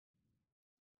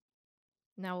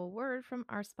Now a word from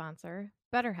our sponsor,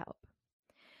 BetterHelp.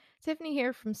 Tiffany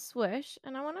here from Swish,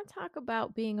 and I want to talk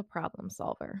about being a problem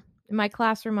solver. In my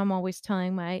classroom, I'm always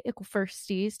telling my ickle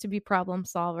firsties to be problem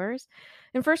solvers.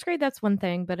 In first grade, that's one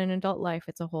thing, but in adult life,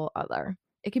 it's a whole other.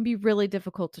 It can be really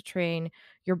difficult to train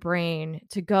your brain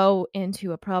to go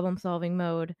into a problem-solving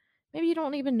mode. Maybe you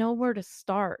don't even know where to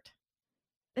start.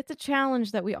 It's a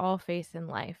challenge that we all face in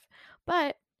life.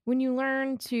 But when you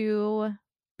learn to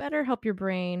better help your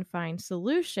brain find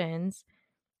solutions,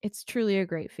 it's truly a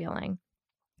great feeling.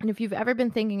 And if you've ever been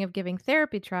thinking of giving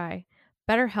therapy a try,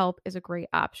 BetterHelp is a great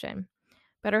option.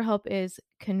 BetterHelp is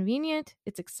convenient,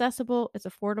 it's accessible, it's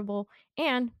affordable,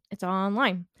 and it's all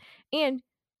online. And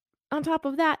on top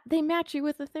of that, they match you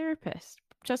with a therapist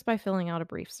just by filling out a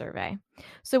brief survey.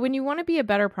 So when you want to be a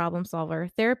better problem solver,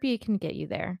 therapy can get you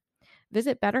there.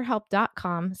 Visit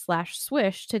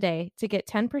betterhelp.com/swish today to get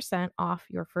 10% off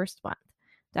your first month.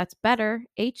 That's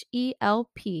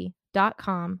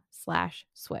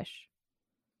betterhelp.com/swish.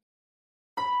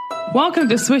 Welcome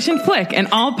to Swish and Flick, an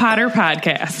all Potter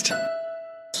podcast.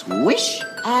 Swish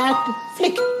and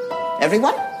flick.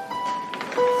 Everyone?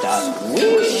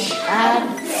 Swish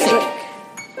and flick.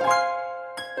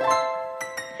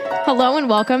 Hello and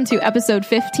welcome to episode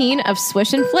 15 of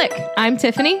Swish and Flick. I'm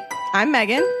Tiffany. I'm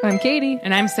Megan. I'm Katie.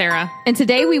 And I'm Sarah. And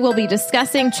today we will be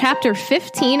discussing chapter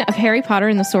 15 of Harry Potter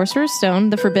and the Sorcerer's Stone,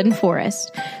 The Forbidden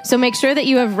Forest. So make sure that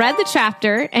you have read the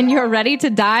chapter and you're ready to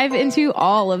dive into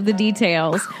all of the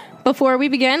details. Before we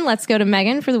begin, let's go to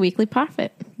Megan for the Weekly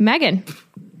Prophet. Megan.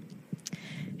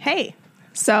 Hey,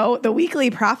 so the Weekly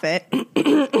Prophet.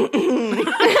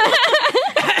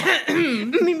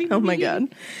 Oh my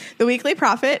God. The Weekly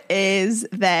Prophet is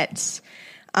that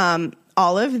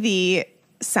all of the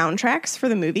soundtracks for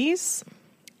the movies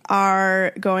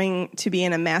are going to be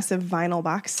in a massive vinyl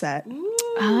box set.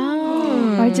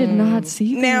 Oh. I did not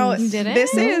see this. Now, You didn't?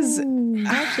 this is,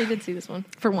 I actually did see this one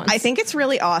for once. I think it's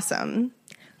really awesome.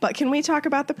 But can we talk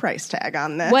about the price tag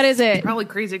on this? What is it? Probably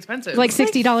crazy expensive. Like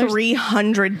 $60?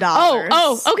 $300.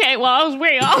 Oh, okay. Well, I was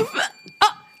way off.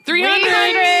 300.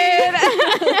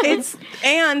 It's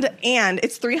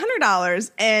it's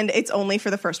 $300 and it's only for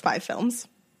the first 5 films.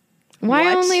 Why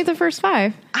What? only the first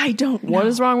 5? I don't know. What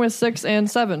is wrong with 6 and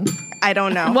 7? I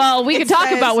don't know. Well, we It could talk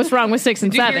says- about what's wrong with 6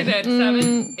 and Did you 7. hear that?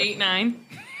 7, 8, 9.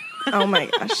 Oh my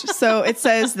gosh. So it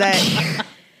says that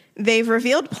they've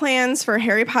revealed plans for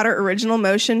Harry Potter original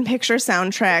motion picture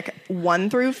soundtrack 1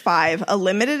 through 5, a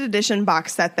limited edition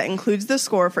box set that includes the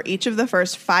score for each of the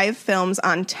first 5 films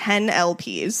on 10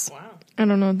 LPs. Wow. I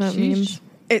don't know what that means.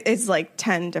 It's like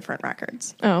 10 different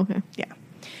records. Oh, okay. Yeah.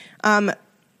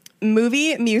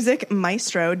 Movie music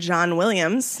maestro John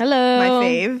Williams. Hello. My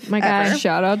fave. My guy. ever.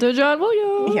 Shout out to John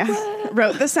Williams. Yeah.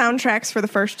 Wrote the soundtracks for the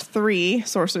first 3,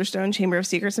 Sorcerer's Stone, Chamber of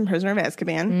Secrets, and Prisoner of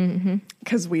Azkaban.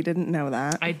 Because we didn't know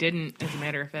that. I didn't, as a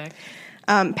matter of fact.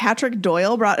 Patrick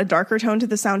Doyle brought a darker tone to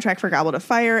the soundtrack for Goblet of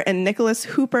Fire, and Nicholas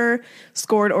Hooper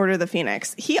scored Order of the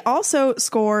Phoenix. He also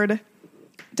scored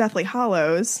Deathly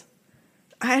Hallows.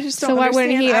 I just don't So why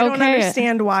understand. wouldn't he I don't okay it?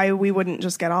 understand why we wouldn't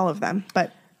just get all of them,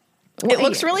 but it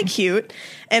looks really cute.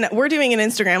 And we're doing an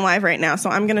Instagram live right now, so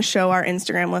I'm going to show our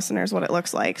Instagram listeners what it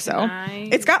looks like. So I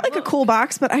it's got like a cool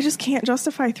box, but I just can't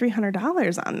justify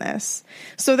 $300 on this.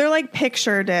 So they're like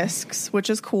picture discs, which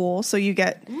is cool. So you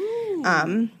get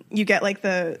like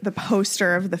the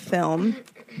poster of the film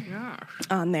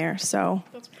on there. So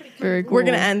Very cool. we're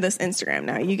going to end this Instagram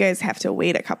now. You guys have to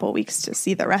wait a couple weeks to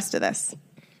see the rest of this.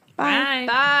 Bye.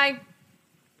 Bye.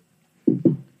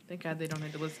 Thank God they don't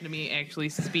have to listen to me actually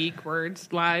speak words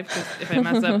live, because if I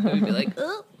mess up, it would be like,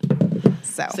 oh.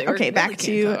 So So we okay, really back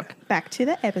can't to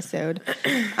the episode.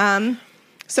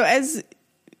 So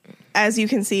as you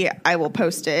can see, I will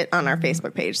post it on our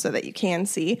Facebook page so that you can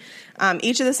see.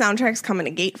 Each of the soundtracks come in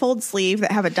a gatefold sleeve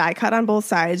that have a die cut on both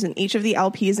sides, and each of the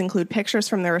LPs include pictures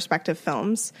from their respective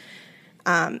films.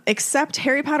 Except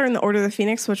Harry Potter and the Order of the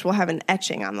Phoenix, which will have an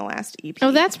etching on the last EP.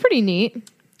 Oh, that's pretty neat.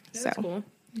 so Cool.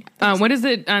 What is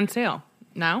it on sale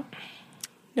now?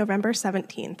 November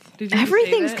 17th. Did you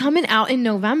Everything's say that? coming out in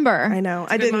November. I know.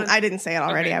 I didn't say it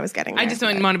already. Okay. I was getting I there, just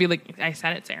don't but- want to be like, I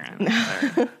said it,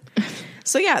 Sarah.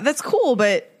 So yeah, that's cool,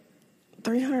 but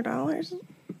 $300?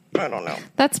 I don't know.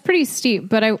 That's pretty steep,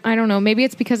 but I don't know. Maybe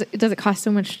it's because does it cost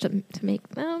so much to make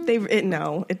them?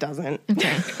 No, it doesn't.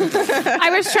 I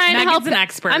was trying to Megan's help an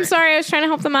expert. I'm sorry, I was trying to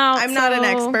help them out. I'm not an so-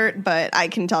 expert, but I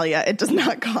can tell you it does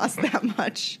not cost that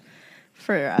much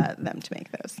for them to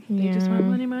make those. They just want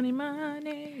money, money,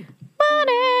 money.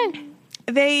 Money.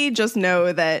 They just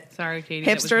know that Sorry, Katie.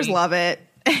 that was hipsters me. love it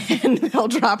and they'll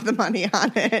drop the money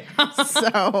on it. So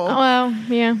Well,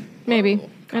 yeah, maybe.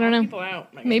 I don't know. People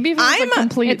out. My Maybe if it was I'm a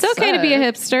complete It's okay to be a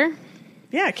set. hipster.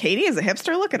 Yeah, Katie is a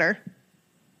hipster. Look at her.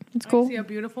 It's I cool. see a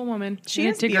beautiful woman. She in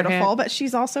a is Tigger beautiful, hat. but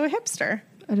she's also a hipster.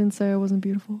 I didn't say I wasn't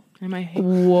beautiful. And my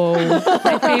Whoa.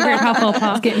 my favorite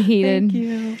Hufflepuff. It's getting heated.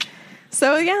 you.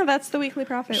 So yeah, that's the weekly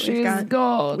profit. She's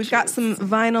gorgeous. We've got some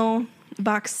vinyl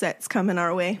box sets coming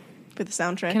our way for the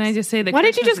soundtrack. Can I just say that? Why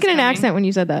did you Christmas just get is an coming? accent when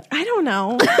you said that? I don't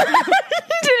know. Did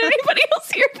anybody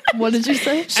else hear that? What did you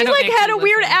say? She don't like had a actually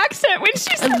weird listen. accent when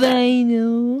she said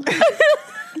Vinyl.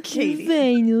 Katie.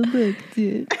 Vinyl booked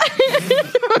it.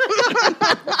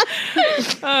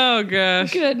 Oh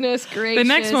gosh. goodness gracious. The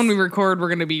next one we record, we're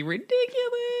gonna be ridiculous.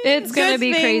 It's going to Good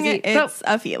be thing crazy. It's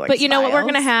a Felix. But you know what we're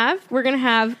Files. going to have? We're going to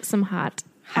have some hot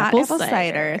Apple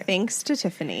cider. Thanks to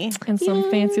Tiffany. And some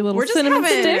fancy little We're just cinnamon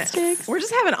having sticks. we're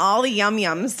just having all the yum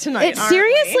yums tonight. It aren't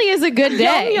seriously is a good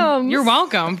day. Yum You're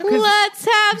welcome. 'Cause Let's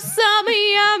have some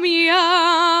yum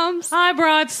yums. I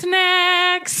brought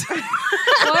snacks. Why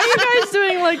are you guys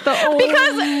doing like the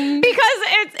old...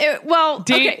 Because well,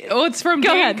 okay. Oh, it's from Go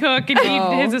Dan ahead. Cook, and he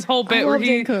has this whole bit I where love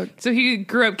he. Dan Cook. So he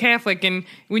grew up Catholic, and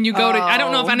when you go to, I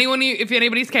don't know if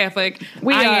anybody's Catholic.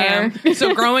 We I are. am.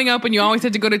 So growing up, and you always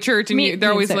had to go to church, and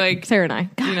they're always Sarah, like, Sarah and I.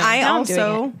 God, you know. I now I'm doing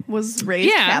also was raised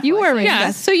Yeah, Catholic. You were raised Yeah.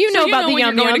 Catholic. So you know about the when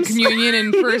yum you're going yums. to communion,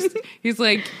 and first he's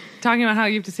like talking about how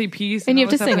you have to say peace, And you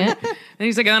all have to this sing stuff. it. And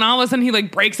he's like, and then all of a sudden he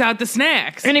like breaks out the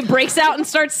snacks. And he breaks out and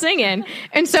starts singing.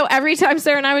 And so every time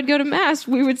Sarah and I would go to mass,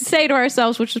 we would say to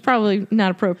ourselves, which is probably not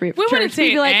appropriate for We church, wouldn't say we'd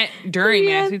be it like, during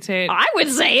 "Yeah, mass. We'd say it. I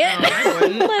would say it. I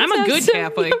wouldn't. Let's I'm a have good some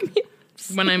Catholic yum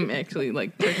yums. when I'm actually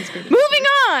like participating. Moving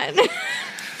on.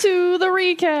 To the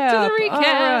recap. To the recap. All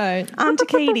right. On to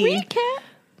Katie.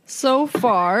 So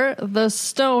far, the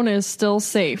stone is still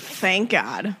safe. Thank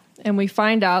God. And we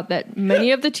find out that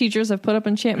many of the teachers have put up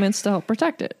enchantments to help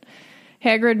protect it.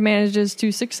 Hagrid manages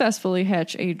to successfully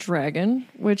hatch a dragon,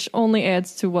 which only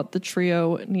adds to what the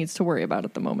trio needs to worry about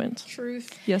at the moment.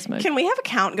 Truth. Yes, Meg. Can we have a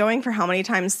count going for how many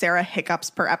times Sarah hiccups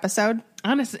per episode?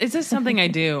 Honestly, is this something I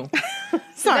do?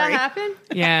 Sorry. happen?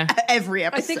 Yeah. Every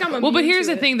episode. I think I'm Well, but here's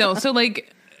the thing though. So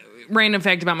like, random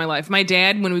fact about my life. My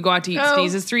dad, when we go out to eat,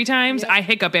 sneezes 3 times. I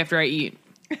hiccup after I eat.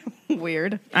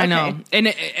 weird. I know. Okay. And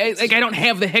like, I don't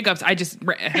have the hiccups. I just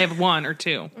have 1 or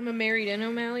 2. I'm a married in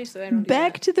O'Malley, so I don't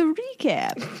Back to the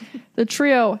recap. The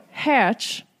trio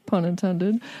hatch, pun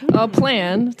intended, a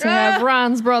plan to have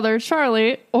Ron's brother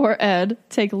Charlie or Ed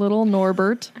take little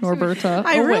Norberta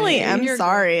I really away. am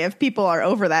sorry if people are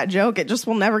over that joke. It just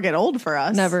will never get old for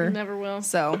us. Never. Never will.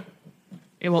 So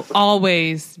It will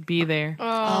always be there.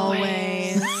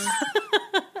 always.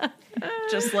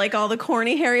 Just like all the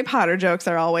corny Harry Potter jokes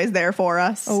are always there for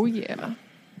us. Oh, yeah.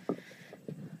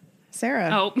 Sarah,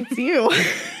 Oh. it's you.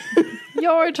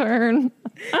 Your turn.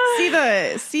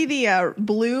 see the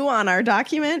blue on our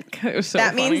document? It was so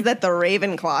that funny. means that the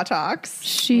Ravenclaw talks.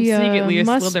 She Secretly a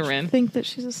must Slytherin. think that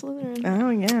she's a Slytherin. Oh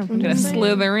yeah. I'm gonna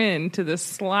slither into the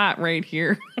slot right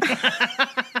here.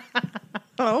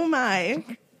 Oh my.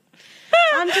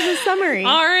 On to the summary.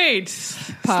 All right,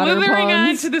 Potter slithering on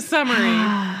puns. to the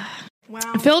summary.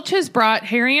 Wow. Filch has brought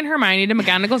Harry and Hermione to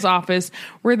McGonagall's office,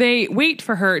 where they wait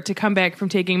for her to come back from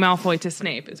taking Malfoy to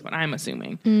Snape, is what I'm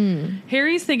assuming.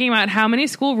 Harry's thinking about how many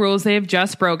school rules they have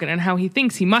just broken and how he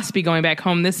thinks he must be going back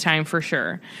home this time for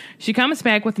sure. She comes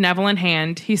back with Neville in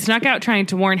hand. He snuck out trying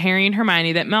to warn Harry and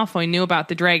Hermione that Malfoy knew about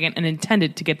the dragon and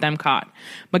intended to get them caught.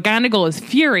 McGonagall is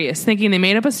furious, thinking they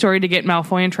made up a story to get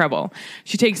Malfoy in trouble.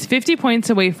 She takes 50 points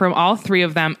away from all 3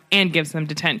 of them and gives them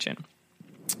detention.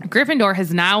 Gryffindor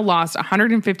has now lost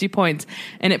 150 points,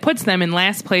 and it puts them in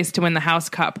last place to win the House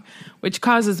Cup, which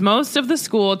causes most of the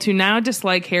school to now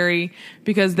dislike Harry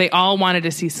because they all wanted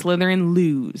to see Slytherin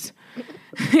lose.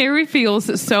 Harry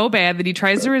feels so bad that he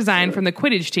tries to resign from the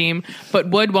Quidditch team, but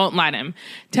Wood won't let him,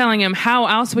 telling him how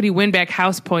else would he win back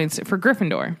house points for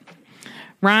Gryffindor.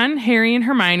 Ron, Harry, and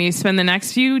Hermione spend the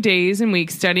next few days and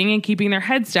weeks studying and keeping their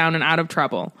heads down and out of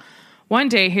trouble. One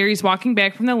day, Harry's walking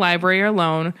back from the library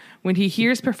alone when he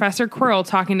hears Professor Quirrell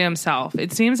talking to himself.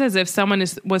 It seems as if someone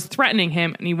was threatening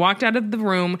him, and he walked out of the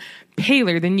room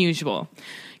paler than usual.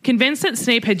 Convinced that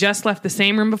Snape had just left the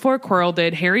same room before Quirrell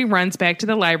did, Harry runs back to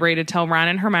the library to tell Ron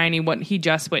and Hermione what he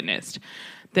just witnessed.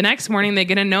 The next morning, they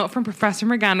get a note from Professor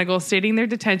McGonagall stating their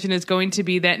detention is going to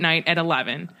be that night at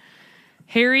 11.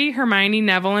 Harry, Hermione,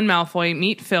 Neville, and Malfoy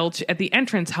meet Filch at the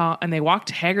entrance hall, and they walk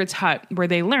to Hagrid's hut, where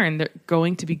they learn they're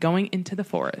going to be going into the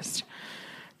forest.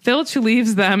 Filch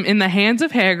leaves them in the hands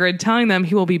of Hagrid, telling them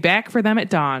he will be back for them at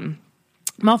dawn.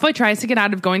 Malfoy tries to get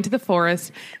out of going to the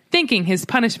forest, thinking his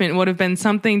punishment would have been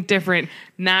something different,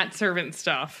 not servant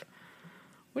stuff.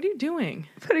 What are you doing?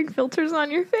 Putting filters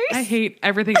on your face. I hate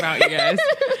everything about you guys.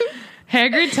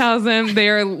 Hagrid tells them they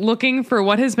are looking for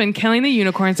what has been killing the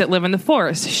unicorns that live in the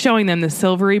forest, showing them the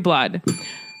silvery blood.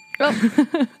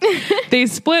 They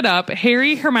split up.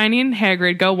 Harry, Hermione, and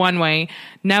Hagrid go one way.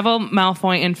 Neville,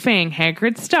 Malfoy, and Fang,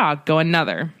 Hagrid's dog, go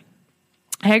another.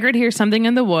 Hagrid hears something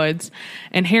in the woods,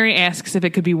 and Harry asks if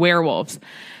it could be werewolves.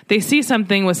 They see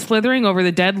something was slithering over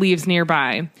the dead leaves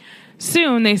nearby.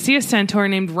 Soon, they see a centaur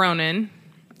named Ronan.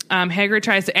 Hagrid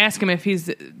tries to ask him if he's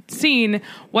seen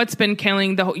what's been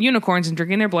killing the unicorns and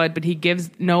drinking their blood, but he gives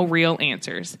no real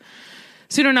answers.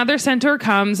 Soon another centaur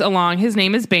comes along. His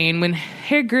name is Bane. When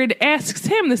Hagrid asks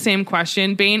him the same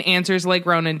question, Bane answers like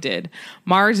Ronan did.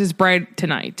 Mars is bright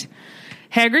tonight.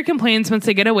 Hagrid complains once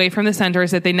they get away from the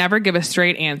centaurs that they never give a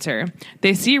straight answer.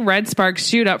 They see red sparks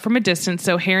shoot up from a distance,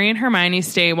 so Harry and Hermione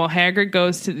stay while Hagrid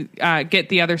goes to get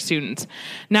the other students.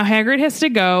 Now Hagrid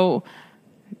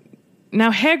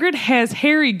has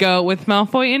Harry go with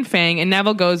Malfoy and Fang, and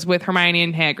Neville goes with Hermione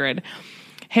and Hagrid.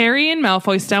 Harry and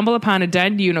Malfoy stumble upon a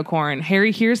dead unicorn.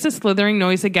 Harry hears the slithering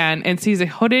noise again and sees a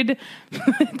hooded,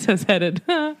 it says headed,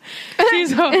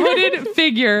 sees a hooded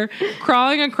figure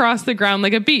crawling across the ground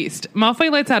like a beast. Malfoy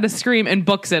lets out a scream and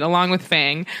books it along with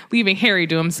Fang, leaving Harry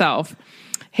to himself.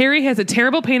 Harry has a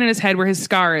terrible pain in his head where his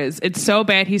scar is. It's so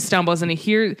bad he stumbles and he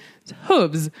hears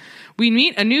hooves. We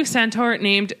meet a new centaur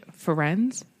named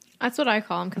Ferenz. That's what I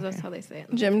call him because that's how they say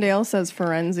it. Jim Dale says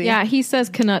Ferenzi. Yeah, he says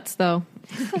Canuts though.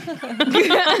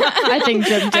 I think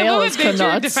Jim Dale is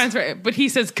defense, right, but he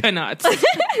says Canuts.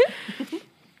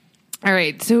 All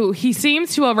right, so he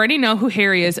seems to already know who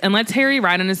Harry is and lets Harry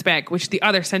ride on his back, which the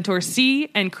other centaurs see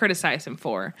and criticize him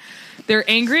for. They're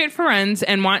angry at Ferenz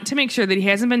and want to make sure that he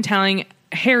hasn't been telling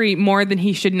Harry more than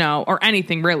he should know, or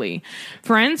anything really.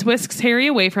 Ferenz whisks Harry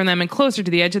away from them and closer to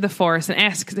the edge of the forest and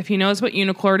asks if he knows what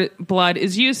unicorn blood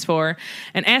is used for,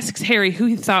 and asks Harry who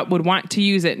he thought would want to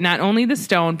use it, not only the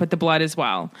stone, but the blood as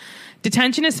well.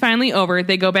 Detention is finally over.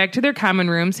 They go back to their common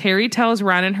rooms. Harry tells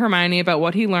Ron and Hermione about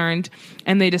what he learned,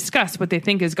 and they discuss what they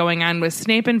think is going on with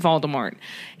Snape and Voldemort.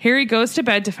 Harry goes to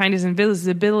bed to find his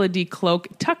invisibility cloak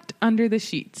tucked under the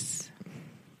sheets.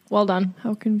 Well done.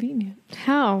 How convenient.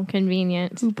 How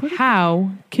convenient.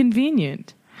 How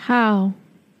convenient. How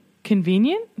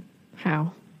Convenient?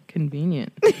 how.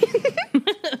 Convenient.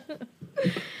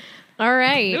 All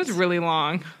right. It was really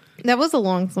long. That was a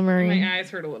long summary. My eyes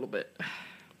hurt a little bit.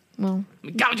 Well, Let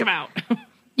me gouge them out.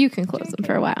 you can close them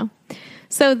for a while.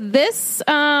 So this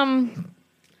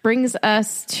brings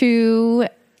us to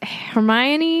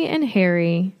Hermione and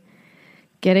Harry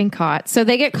getting caught. So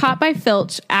they get caught by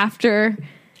Filch after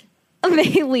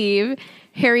they leave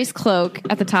Harry's cloak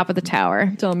at the top of the tower.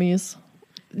 Dummies.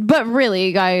 But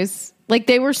really, guys, like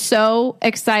they were so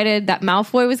excited that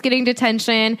Malfoy was getting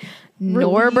detention,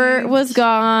 Norbert was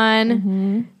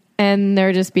gone, and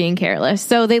they're just being careless.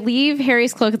 So they leave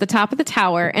Harry's cloak at the top of the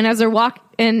tower, and as they're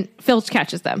and Filch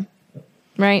catches them.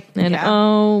 Right? And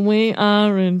oh, we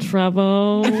are in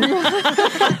trouble. That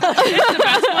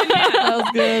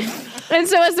was good. And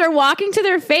so as they're walking to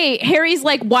their fate, Harry's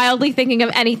like wildly thinking of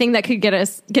anything that could get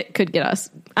us.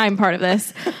 I'm part of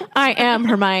this. I am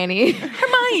Hermione.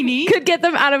 Hermione could get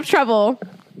them out of trouble.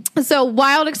 So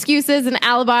wild excuses and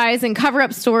alibis and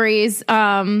cover-up stories.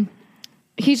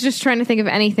 He's just trying to think of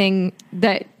anything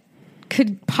that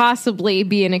could possibly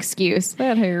be an excuse.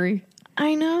 Bad Harry.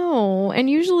 I know. And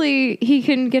usually he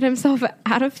can get himself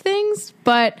out of things,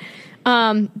 but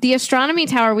the astronomy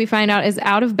tower, we find out, is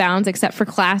out of bounds except for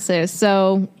classes.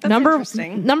 So number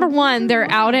one,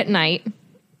 they're out at night.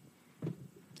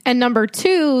 And number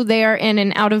two, they are in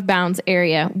an out of bounds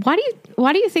area. Why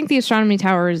do you think the astronomy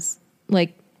tower is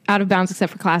like out of bounds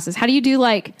except for classes? How do you do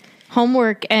like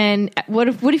homework, and what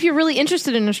if you're really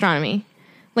interested in astronomy?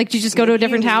 Like, do you just go to a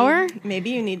different tower?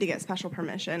 Maybe you need to get special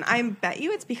permission. I bet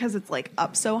you it's because it's like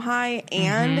up so high,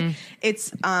 and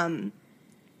it's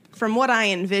from what I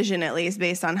envision, at least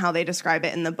based on how they describe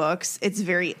it in the books, it's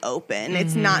very open.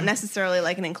 It's not necessarily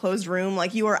like an enclosed room.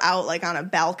 Like you are out like on a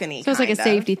balcony. So it's like a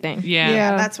safety thing.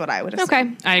 Yeah. That's what I would assume.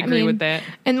 Okay. I agree with that.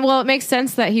 And well, it makes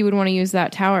sense that he would want to use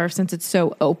that tower since it's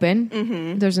so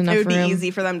open. There's enough room. It would be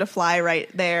easy for them to fly right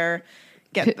there,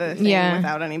 get the thing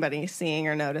without anybody seeing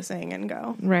or noticing, and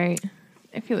go. Right.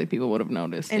 I feel like people would have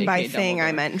noticed. And by thing,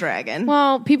 I meant dragon.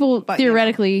 Well, people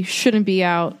theoretically shouldn't be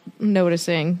out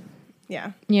noticing.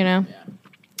 Yeah. You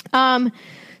know?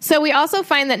 So we also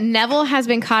find that Neville has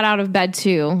been caught out of bed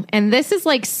too. And this is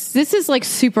like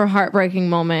super heartbreaking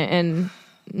moment in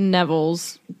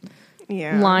Neville's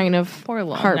line of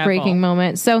heartbreaking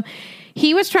moment. So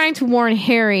he was trying to warn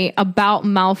Harry about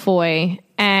Malfoy,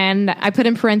 and I put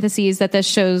in parentheses that this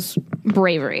shows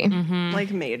bravery.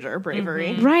 Like major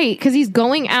bravery. Right, because he's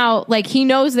going out, like, he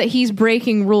knows that he's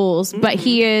breaking rules, but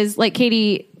he is, like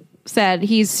Katie said,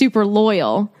 he's super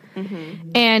loyal.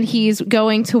 And he's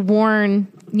going to warn,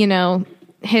 you know,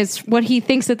 what he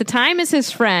thinks at the time is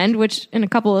his friend, which in a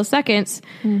couple of seconds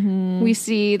we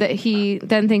see that he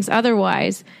then thinks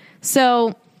otherwise.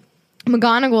 So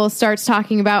McGonagall starts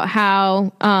talking about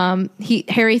how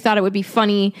Harry thought it would be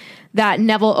funny that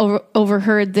Neville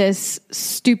overheard this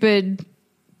stupid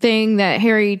thing that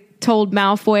Harry told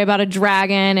Malfoy about a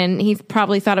dragon, and he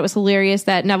probably thought it was hilarious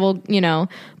that Neville, you know,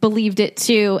 believed it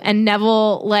too. And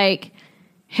Neville, like,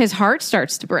 his heart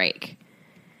starts to break.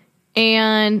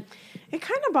 And It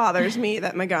kind of bothers me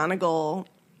that McGonagall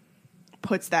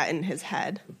puts that in his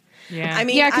head. Yeah. I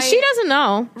mean, yeah, because she doesn't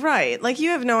know. Right. Like, you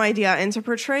have no idea. And to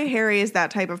portray Harry as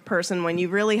that type of person when you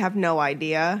really have no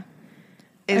idea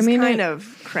is kind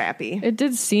of crappy. It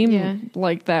did seem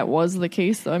like that was the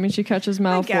case, though. I mean, she catches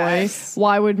Malfoy. guess.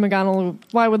 Why would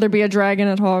there be a dragon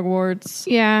at Hogwarts?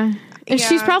 Yeah. And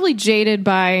she's Yeah. probably jaded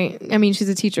by, I mean, she's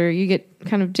a teacher. You get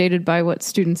kind of jaded by what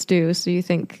students do. So you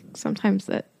think sometimes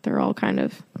that they're all kind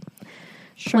of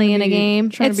playing a game.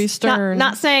 Trying to be stern.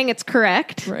 Not saying it's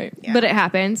correct, Right. but it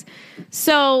happens.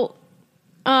 So,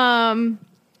 McGonagall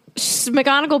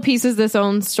pieces this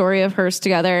own story of hers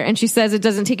together, and she says it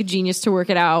doesn't take a genius to work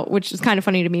it out, which is kind of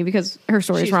funny to me because her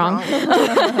story's She's wrong.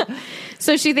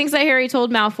 So she thinks that Harry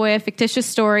told Malfoy a fictitious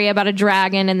story about a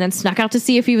dragon and then snuck out to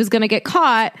see if he was going to get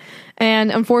caught.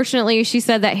 And unfortunately, she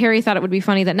said that Harry thought it would be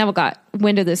funny that Neville got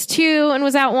wind of this too and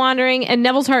was out wandering. And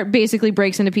Neville's heart basically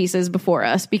breaks into pieces before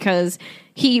us because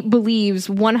he believes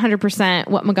 100%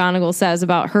 what McGonagall says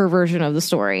about her version of the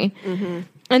story.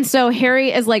 And so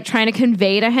Harry is like trying to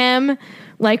convey to him,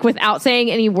 like without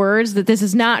saying any words, that this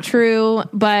is not true,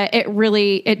 but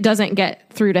it doesn't get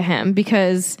through to him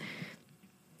because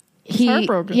he's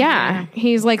heartbroken. Yeah,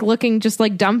 he's like looking just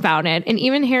like dumbfounded. And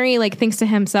even Harry like thinks to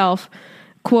himself,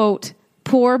 quote,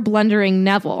 "Poor blundering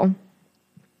Neville."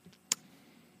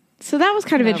 So that was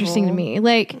kind of interesting to me.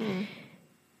 Like,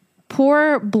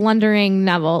 poor blundering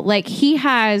Neville. Like,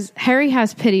 Harry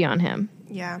has pity on him.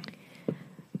 Yeah.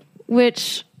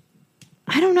 Which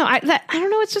I don't know. I don't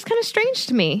know. It's just kind of strange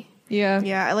to me. Yeah.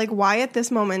 Yeah. Like, why at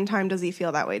this moment in time does he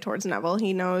feel that way towards Neville?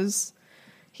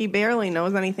 He barely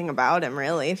knows anything about him,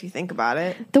 really, if you think about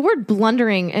it. The word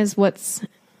blundering is what's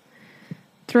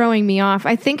throwing me off.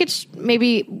 I think it's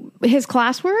maybe his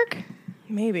classwork.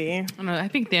 Maybe. I don't know. I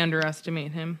think they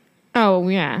underestimate him. Oh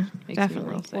yeah, Makes me definitely.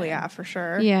 real sad. Well, yeah, for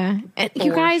sure. Yeah, and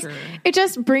you For guys, sure. it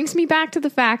just brings me back to the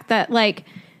fact that, like,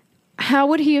 how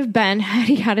would he have been had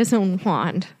he had his own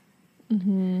wand?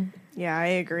 Yeah, I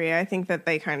agree. I think that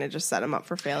they kind of just set him up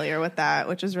for failure with that,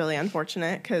 which is really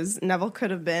unfortunate because Neville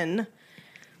could have been,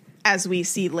 as we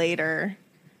see later,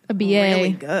 A BA.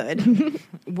 really good.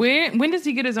 When does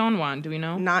he get his own wand? Do we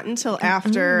know? Not until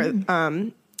after,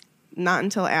 not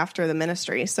until after the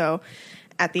Ministry. So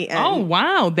at the end, Oh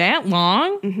wow, that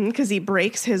long? because he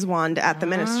breaks his wand at the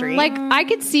Ministry. Like, I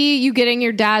could see you getting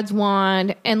your dad's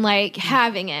wand and like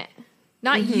having it,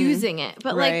 not using it,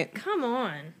 but Right. like, come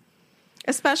on.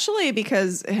 Especially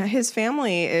because his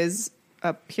family is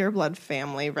a pureblood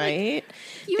family, right?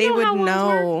 You they know would how wands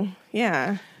know.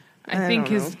 Yeah. I think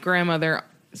don't his know. grandmother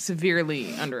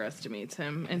severely underestimates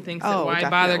him and thinks that Oh, why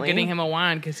bother definitely. getting him a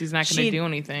wand because he's not going to She- do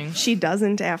anything. She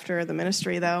doesn't after the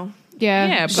Ministry, though. Yeah,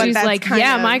 Yeah, but she's that's like, kind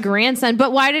yeah, of- my grandson.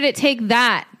 But why did it take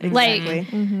that? Exactly.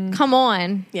 Like, come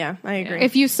on. Yeah, I agree.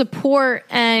 If you support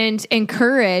and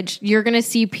encourage, you're going to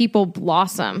see people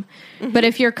blossom. But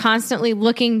if you're constantly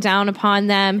looking down upon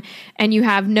them and you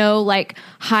have no like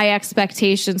high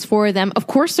expectations for them, of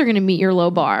course they're going to meet your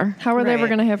low bar. How are they ever Right.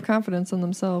 going to have confidence in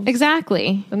themselves?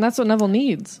 Exactly. And that's what Neville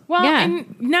needs. Well, Yeah.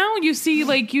 and now you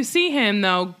see him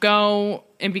though go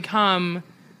and become,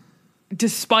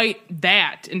 despite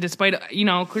that, and despite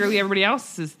clearly everybody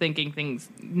else is thinking things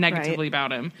negatively Right.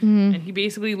 about him, and he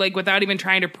basically like without even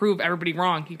trying to prove everybody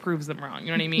wrong, he proves them wrong. You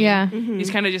know what I mean? Yeah. He's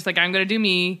kind of just like, I'm gonna do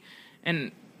me,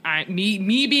 and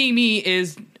me being me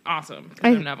is awesome. 'Cause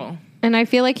I'm Neville. And I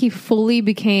feel like he fully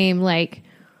became like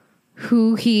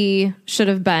who he should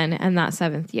have been in that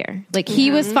 7th year. Like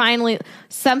he was finally,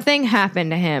 something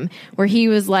happened to him where he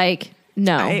was like,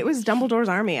 no, It was Dumbledore's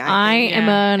army. I think. am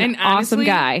an And awesome honestly,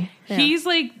 guy. He's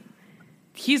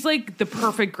like the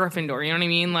perfect Gryffindor. You know what I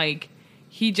mean? Like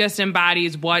he just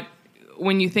embodies what,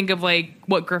 when you think of like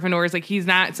what Gryffindor is, like he's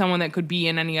not someone that could be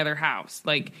in any other house.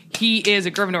 Like he is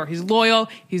a Gryffindor. He's loyal.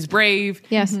 He's brave.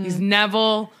 Yes. He's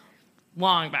Neville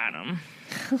Longbottom.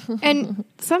 And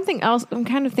something else I'm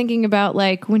kind of thinking about,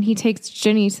 like when he takes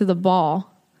Ginny to the ball,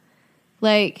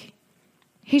 like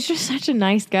He's just such a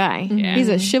nice guy. Yeah. He's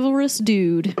a chivalrous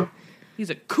dude. He's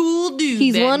a cool dude.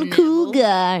 He's that one cool Neville.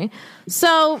 guy.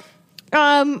 So,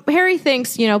 Harry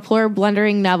thinks, people are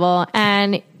blundering Neville,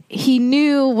 and he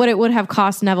knew what it would have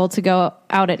cost Neville to go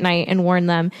out at night and warn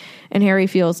them, and Harry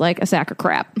feels like a sack of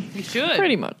crap. He should.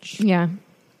 Pretty much. Yeah.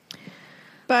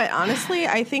 But honestly,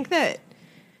 I think that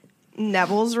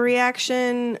Neville's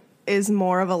reaction is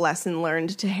more of a lesson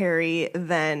learned to Harry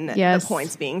than Yes. the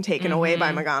points being taken away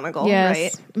by McGonagall, Yes.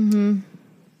 right? Mm-hmm.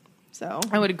 So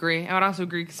I would agree. I would also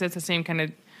agree because it's the same kind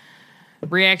of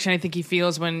reaction I think he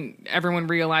feels when everyone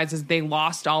realizes they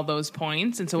lost all those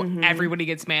points, and so everybody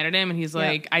gets mad at him, and he's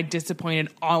like, "I disappointed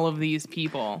all of these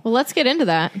people." Well, let's get into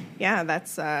that. yeah,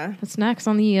 that's That's next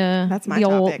on the That's my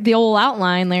topic. the old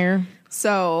outline there.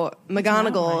 so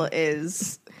McGonagall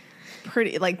is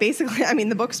pretty basically. I mean,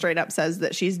 the book straight up says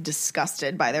that she's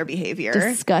disgusted by their behavior.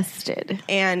 Disgusted.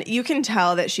 And you can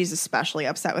tell that she's especially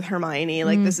upset with Hermione.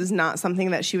 This is not something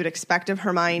that she would expect of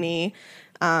Hermione.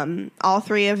 All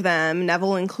three of them,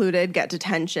 Neville included, get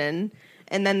detention.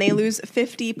 And then they lose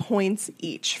 50 points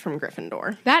each from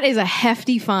Gryffindor. That is a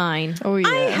hefty fine. Oh, yeah.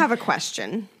 I have a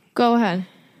question. Go ahead.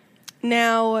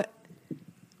 Now,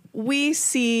 we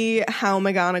see how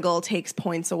McGonagall takes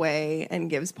points away and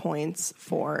gives points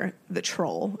for the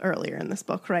troll earlier in this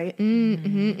book, right?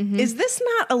 Is this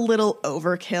not a little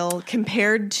overkill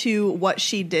compared to what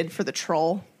she did for the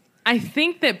troll? I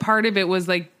think that part of it was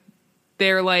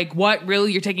they're like, "What,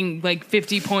 really? You're taking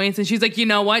 50 points?" And she's like, "You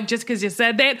know what? Just because you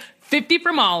said that, 50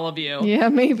 from all of you." Yeah,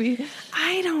 maybe.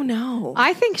 I don't know.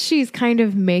 I think she's kind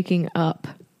of making up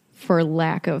for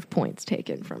lack of points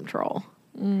taken from Troll.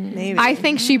 Maybe. I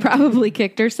think she probably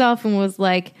kicked herself and was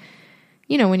like,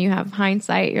 when you have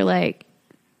hindsight, you're like,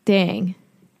 dang,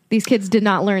 these kids did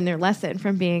not learn their lesson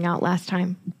from being out last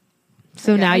time.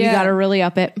 So now you Yeah. got to really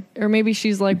up it. Or maybe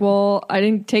she's like, well, I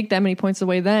didn't take that many points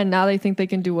away then. Now they think they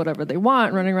can do whatever they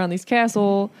want running around this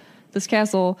castle.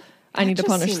 I need to just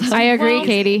punish seems them. I agree, Well,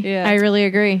 Katie. yeah. I really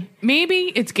agree.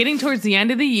 Maybe it's getting towards the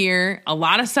end of the year. A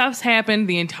lot of stuff's happened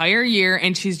the entire year,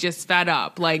 and she's just fed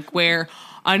up. Where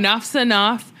enough's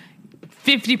enough.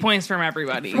 50 points from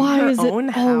everybody. Why Her is it own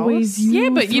always house? you Yeah,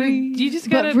 but three? you just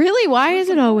gotta. But really, why is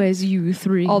it always you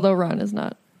three? Although Ron is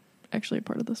not actually a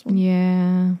part of this one.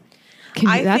 Yeah.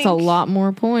 That's a think- lot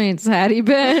more points, had he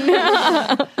been.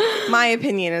 My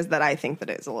opinion is that I think that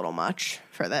it's a little much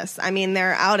for this. I mean,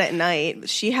 they're out at night.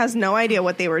 She has no idea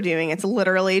what they were doing. It's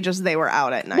literally just they were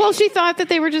out at night. Well, she thought that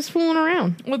they were just fooling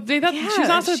around. Well, they thought she was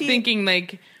Yeah, also she- thinking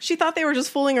She thought they were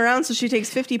just fooling around, so she takes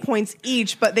 50 points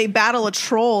each, but they battle a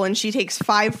troll and she takes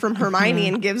 5 from Hermione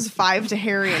and gives 5 to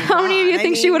Harry and How many do you Ron.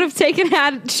 think she would have taken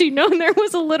had she known there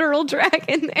was a literal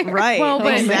dragon there? Right. Well,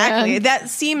 but- exactly. man. That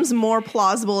seems more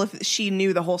plausible if she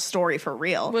knew the whole story for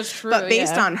real. Was true, But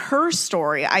based yeah. on her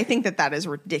story, I think that is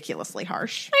ridiculously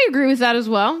harsh. I agree with that as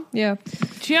well. Yeah.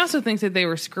 she also thinks that they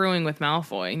were screwing with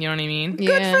Malfoy. You know what I mean? Good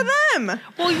for them.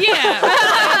 Well, yeah.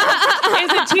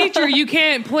 As a teacher, you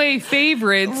can't play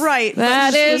favorites. Right.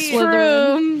 That is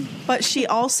true. But she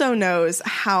also knows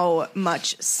how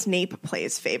much Snape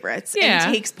plays favorites Yeah.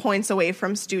 and takes points away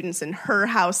from students in her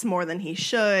house more than he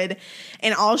should.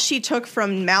 And all she took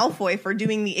from Malfoy for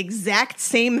doing the exact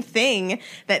same thing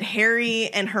that Harry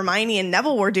and Hermione and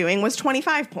Neville were doing was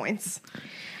 25 points.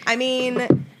 I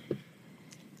mean,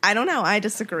 I don't know. I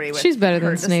disagree with She's better her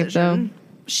than Snape, decision.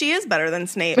 She is better than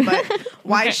Snape, but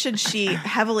why should she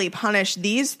heavily punish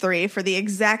these 3 for the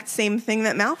exact same thing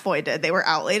that Malfoy did? They were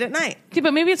out late at night. Yeah,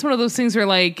 but maybe it's one of those things where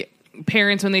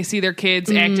parents, when they see their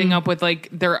kids acting up with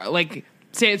their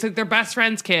say it's their best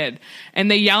friend's kid, and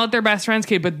they yell at their best friend's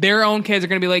kid, but their own kids are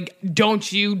going to be like, "Don't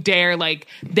you dare!"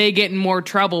 They get in more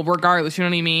trouble regardless. You know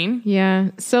what I mean?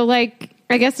 Yeah. So, I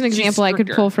guess an example I could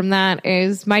stricter. pull from that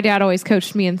is my dad always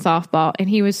coached me in softball, and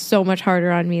he was so much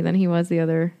harder on me than he was the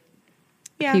other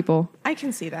Yeah, people. I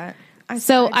can see that. I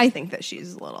I think that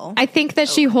she's a little. I think that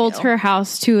she holds Overkill. her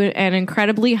house to an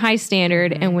incredibly high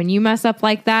standard, and when you mess up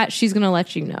like that, she's going to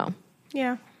let you know.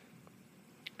 Yeah.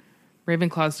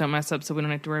 Ravenclaws don't mess up, so we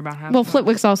don't have to worry about how. Well,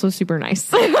 Flitwick's also super nice.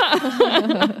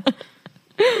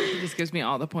 It just gives me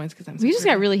all the points because I'm. We just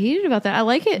got really heated about that. I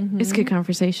like it. It's good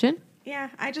conversation. Yeah,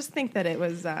 I just think that it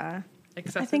was. I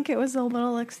excessive. think it was a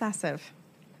little excessive.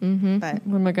 But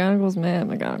When McGonagall's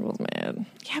mad.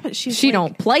 yeah, but She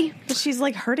don't play. But she's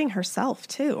hurting herself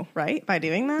too, right? By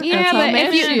doing that. Yeah, how but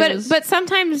mad she is. but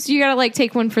sometimes you gotta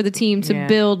take one for the team to Yeah.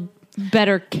 build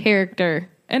better character.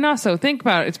 And also, think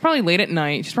about it. It's probably late at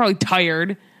night. She's probably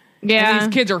tired. Yeah,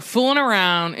 And these kids are fooling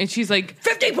around, and she's like,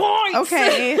 50 points!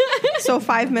 Okay. So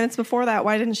 5 minutes before that,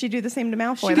 why didn't she do the same to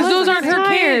Malfoy? Because those aren't her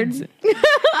tired. kids.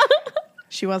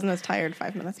 she wasn't as tired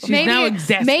 5 minutes before. She's now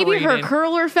maybe her exasperated.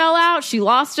 curler fell out. She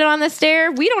lost it on the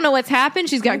stair. We don't know what's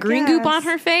happened. She's got green goop on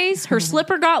guess. her face. Her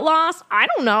slipper got lost. I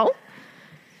don't know.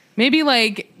 Maybe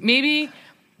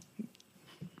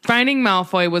finding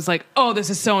Malfoy was like, oh, this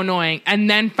is so annoying. And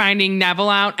then finding Neville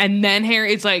out. And then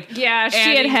Harry, it's like, Yeah, she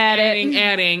had it.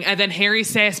 adding. And then Harry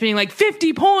sass being like,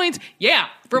 50 points. Yeah,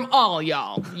 from all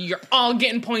y'all. You're all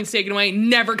getting points taken away,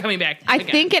 never coming back. I again.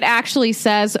 think it actually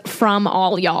says from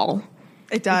all y'all.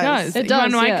 It does. It does. You wanna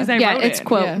know why? yeah. 'Cause I Yeah, wrote it's it.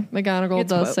 quote. Yeah, McGonagall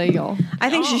does quote. say y'all. I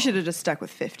think she should have just stuck with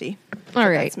 50. All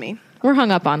right. That's me. We're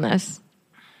hung up on this.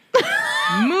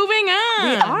 Moving on.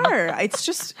 We are. It's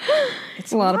just,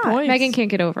 it's a lot of points. Megan can't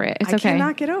get over it. It's I okay.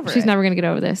 cannot get over She's it. never going to get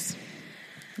over this.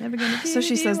 So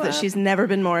she says that she's never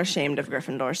been more ashamed of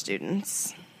Gryffindor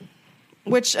students.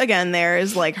 Which, again, there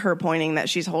is like her pointing that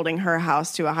she's holding her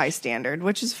house to a high standard,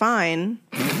 which is fine,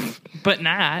 But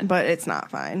not. but it's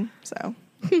not fine. So,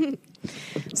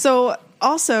 so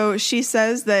also she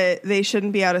says that they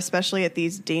shouldn't be out, especially at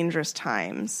these dangerous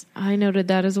times. I noted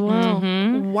that as well.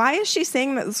 Why is she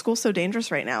saying that the school's so dangerous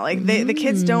right now? Like the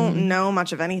kids don't know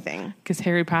much of anything, Because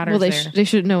Harry Potter's Well, there. they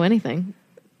shouldn't know anything.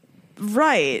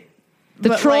 right? The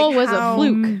But, troll like, was how- a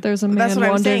fluke. There's a That's man what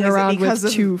I'm saying. wandering Is it around because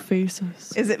with of- 2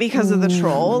 faces. Is it because of the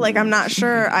troll? Like, I'm not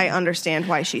sure I understand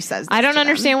why she says this I don't to them.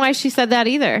 understand why she said that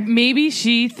either. Maybe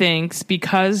she thinks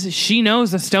because she knows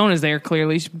the stone is there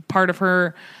clearly, part of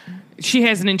her, she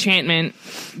has an enchantment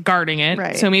guarding it.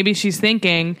 Right. So maybe she's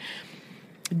thinking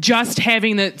just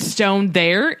having the stone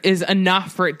there is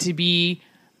enough for it to be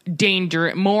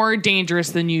more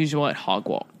dangerous than usual at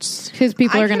Hogwarts. Because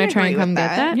people I are going to can try and agree come with get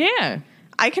that. that. Yeah.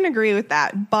 I can agree with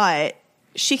that, but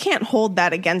she can't hold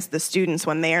that against the students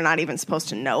when they are not even supposed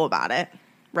to know about it,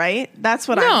 right? That's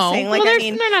what No. I'm saying. Like, Well, I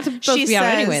they're mean, not supposed she to be out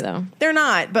says- anyway, though. They're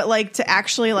not, but like to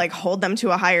actually like hold them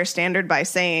to a higher standard by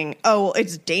saying, "Oh,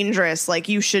 it's dangerous," like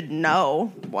you should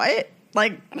know. What?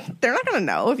 Like they're not going to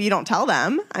know if you don't tell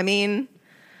them. I mean,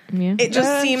 Yeah. it just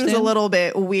I seems a understand. little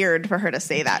bit weird for her to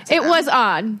say that. To It them. was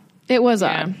odd. It was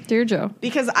Yeah. odd. Dear Joe.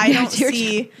 Because I Yeah, don't dear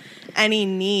see any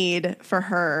need for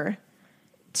her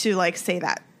to like say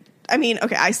that. I mean,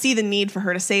 okay, I see the need for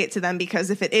her to say it to them because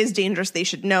if it is dangerous, they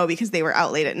should know because they were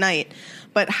out late at night.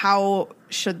 But how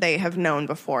should they have known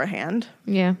beforehand?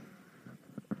 Yeah.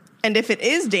 And if it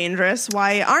is dangerous,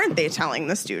 why aren't they telling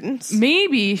the students?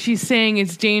 Maybe she's saying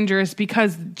it's dangerous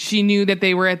because she knew that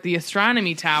they were at the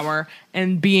astronomy tower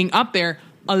and being up there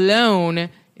alone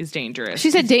is dangerous.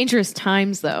 She said dangerous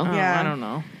times, though. Oh, Yeah. I don't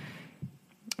know.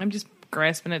 I'm just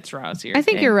grasping at straws here. I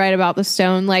think you're right about the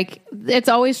stone. Like, it's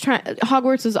always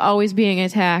Hogwarts is always being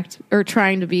attacked or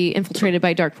trying to be infiltrated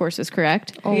by dark forces,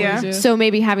 correct? Always, Yeah. So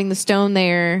maybe having the stone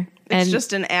there It's and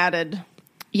just an added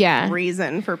yeah.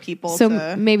 reason for people So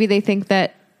to. maybe they think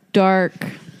that dark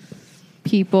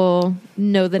people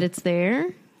know that it's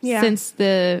there. Yeah. Since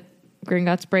the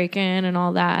Gringotts break in and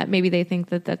all that, maybe they think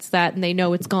that that's that, and they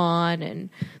know it's gone, and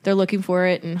they're looking for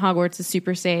it, and Hogwarts is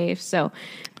super safe. So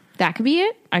that could be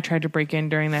it. I tried to break in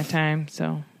during that time,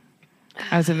 so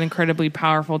I was an incredibly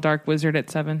powerful dark wizard at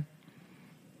 7.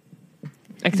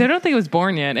 Except I don't think I was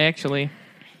born yet, actually.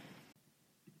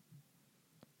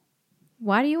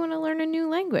 Why do you want to learn a new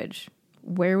language?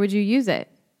 Where would you use it?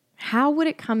 How would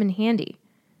it come in handy?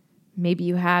 Maybe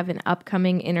you have an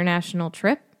upcoming international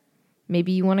trip.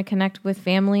 Maybe you want to connect with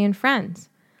family and friends,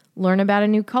 learn about a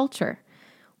new culture,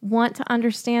 want to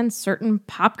understand certain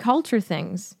pop culture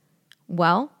things.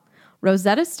 Well,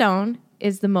 Rosetta Stone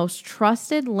is the most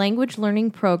trusted language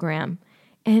learning program.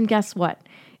 And guess what?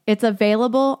 It's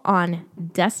available on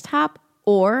desktop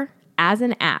or as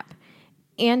an app.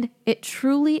 And it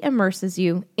truly immerses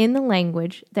you in the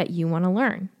language that you want to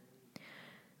learn.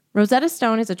 Rosetta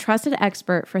Stone is a trusted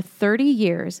expert for 30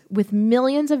 years with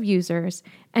millions of users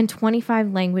and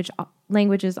 25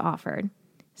 languages offered.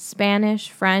 Spanish,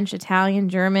 French, Italian,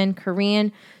 German,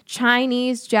 Korean,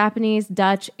 Chinese, Japanese,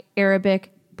 Dutch,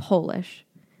 Arabic, Polish.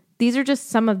 These are just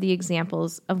some of the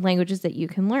examples of languages that you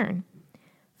can learn.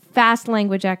 Fast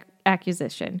language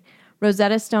acquisition.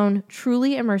 Rosetta Stone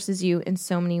truly immerses you in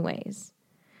so many ways.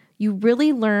 You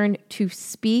really learn to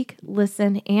speak,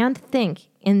 listen, and think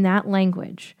in that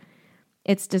language.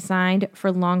 It's designed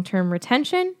for long-term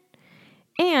retention,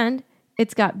 and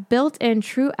it's got built-in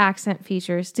true accent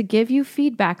features to give you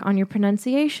feedback on your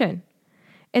pronunciation.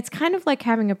 It's kind of like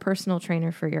having a personal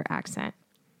trainer for your accent.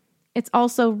 It's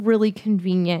also really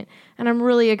convenient, and I'm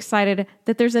really excited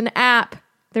that there's an app.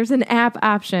 There's an app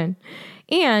option,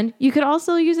 and you could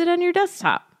also use it on your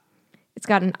desktop. It's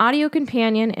got an audio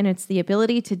companion, and it's the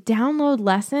ability to download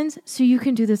lessons so you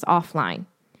can do this offline.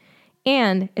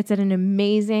 And it's at an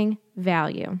amazing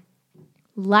value.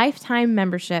 Lifetime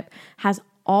membership has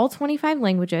all 25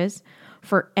 languages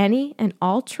for any and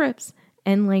all trips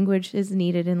and languages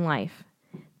needed in life.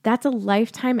 That's a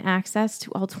lifetime access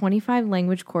to all 25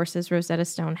 language courses Rosetta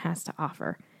Stone has to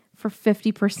offer for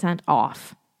 50%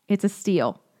 off. It's a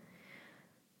steal.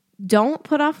 Don't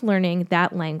put off learning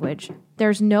that language.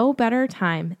 There's no better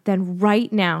time than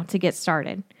right now to get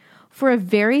started. For a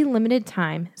very limited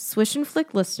time, Swish and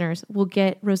Flick listeners will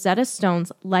get Rosetta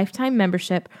Stone's lifetime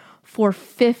membership for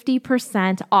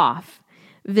 50% off.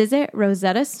 Visit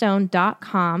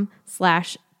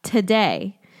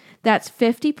rosettastone.com/today. That's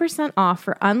 50% off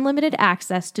for unlimited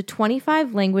access to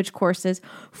 25 language courses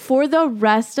for the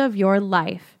rest of your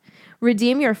life.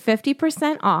 Redeem your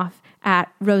 50% off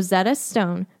at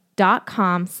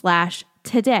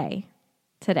rosettastone.com/today.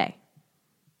 Today.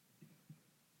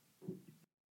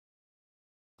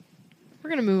 We're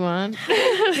going to move on.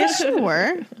 Yeah,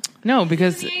 sure. No,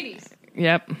 because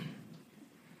yep.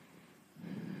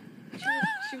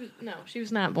 She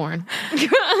was not born.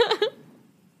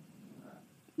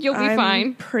 You'll be I'm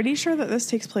fine. pretty sure that this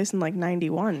takes place in like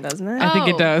 91, doesn't it? I think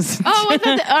it does. Oh, I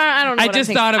don't know. I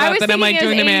just thought about that. I'm like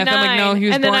doing the math. I'm like, no, he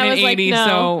was born in 80,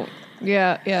 so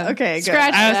Yeah. Okay, good.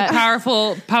 Scratch I was that. a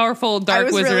powerful I dark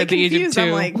was wizard really at the age of confused. 2.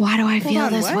 I'm like, Why do I hold feel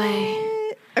on, this what? way?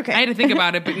 Okay. I had to think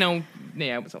about it, but no,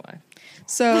 yeah, I was alive.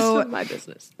 So My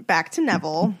business. back to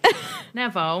Neville.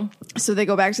 Nevo. So they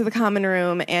go back to the common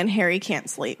room, and Harry can't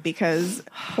sleep because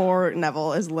poor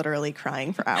Neville is literally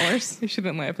crying for hours. I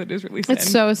shouldn't laugh. It is really sad. It's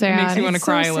so It makes sad. you want to It's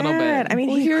cry so a little sad. bit. I mean,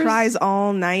 Well, he here's- cries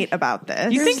all night about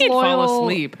this. You think he'd fall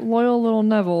asleep? Loyal little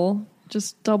Neville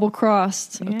just double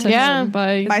crossed to Yeah. him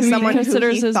by by who someone he who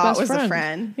considers he his thought best was friend. a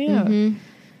friend. Yeah.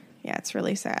 Yeah, it's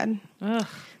really sad. Ugh.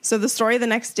 So the story the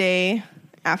next day,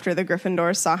 after the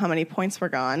Gryffindors saw how many points were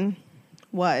gone,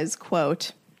 was,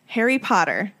 quote, Harry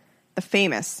Potter, the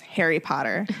famous Harry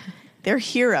Potter, their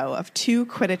hero of 2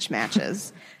 Quidditch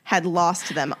matches, had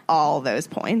lost them all those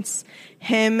points.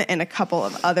 Him and a couple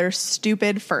of other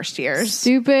stupid first years.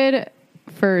 Stupid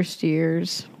first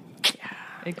years.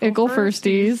 Ickle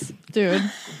firsties. Dude.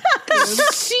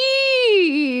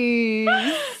 Jeez.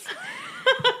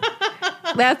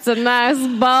 That's a nice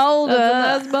boulder.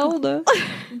 That's boulder.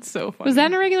 It's so funny. Was that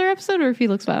in a regular episode or a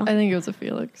Felix file? I think it was a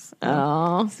Felix.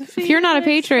 Oh, if you're not a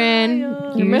patron, You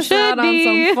you missed should out on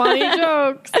be. some funny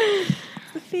jokes.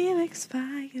 The Felix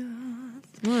Files.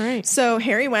 All right. So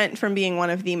Harry went from being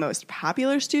one of the most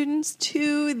popular students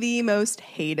to the most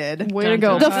hated. Way to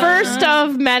go. The first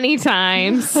of many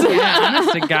times. Yeah,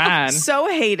 honest to God. So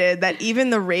hated that even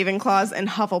the Ravenclaws and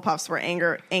Hufflepuffs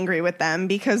were angry with them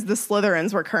because the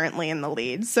Slytherins were currently in the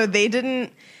lead. So they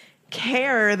didn't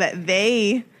care that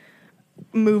they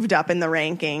moved up in the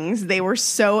rankings. They were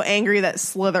so angry that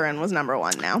Slytherin was number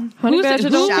 1 now. Honey Badger who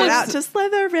don't Shout was- out to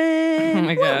Slytherin. Oh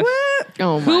my gosh.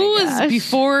 Oh my Who was gosh.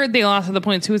 before they lost the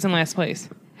points? Who was in last place?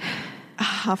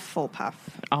 Hufflepuff.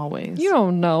 Always. You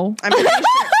don't know. I'm pretty sure.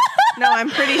 No, I'm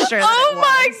pretty sure that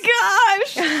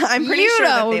it was. gosh. I'm pretty You sure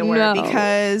that they don't were know.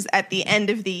 because at the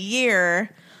end of the year,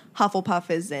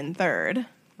 Hufflepuff is in 3rd.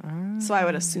 So I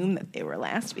would assume that they were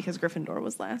last because Gryffindor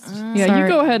was last. Yeah, Sorry. you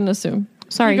go ahead and assume.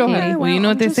 Sorry, You go Katie. ahead. well, you know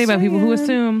what they I'm say just about people who saying.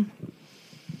 assume.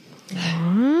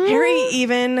 Harry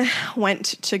even went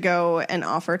to go and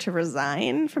offer to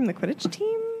resign from the Quidditch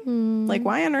team. Like,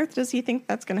 why on earth does he think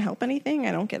that's going to help anything?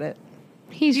 I don't get it.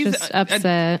 He's just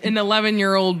upset. An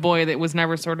 11-year-old boy that was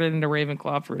never sorted into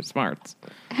Ravenclaw for his smarts.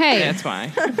 Hey, That's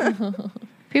why.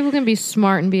 people can be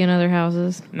smart and be in other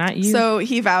houses. Not you. So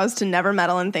he vows to never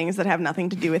meddle in things that have nothing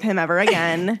to do with him ever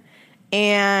again.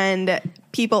 And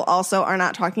people also are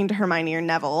not talking to Hermione or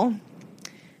Neville.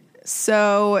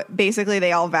 So basically,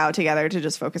 they all vow together to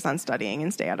just focus on studying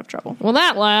and stay out of trouble. Well,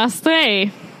 that last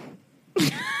day,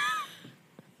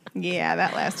 Yeah,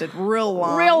 that lasted real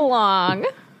long. real long.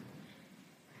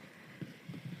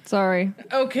 Sorry.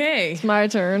 okay. My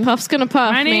turn. Puff's gonna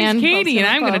puff, My name's man. Katie, and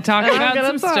I'm going to talk I'm about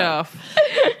gonna some talk. stuff.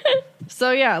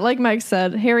 So yeah, like Mike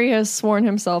said, Harry has sworn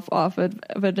himself off of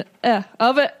it.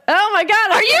 Oh my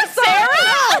God! Are you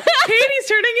Sarah? Katie's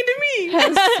turning into me.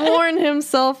 Has sworn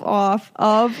himself off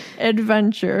of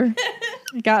adventure.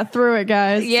 Got through it,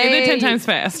 guys. Say that 10 times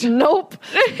fast. Nope.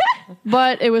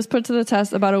 But it was put to the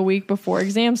test about a week before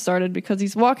exams started because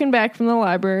he's walking back from the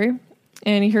library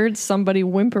and he heard somebody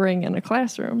whimpering in a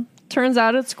classroom. Turns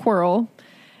out it's Quirrell,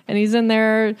 and he's in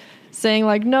there saying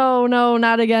like, "No, no,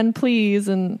 not again, please."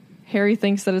 And Harry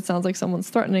thinks that it sounds like someone's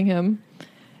threatening him.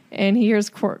 And he hears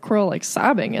Quirrell like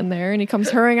sobbing in there, and he comes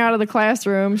hurrying out of the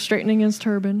classroom, straightening his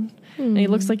turban, and he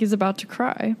looks like he's about to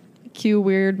cry. Cue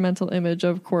weird mental image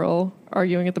of Quirrell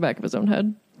arguing at the back of his own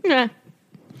head. Yeah.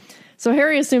 So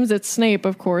Harry assumes it's Snape,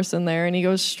 of course, in there, and he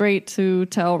goes straight to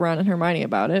tell Ron and Hermione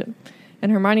about it.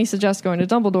 And Hermione suggests going to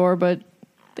Dumbledore, but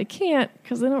they can't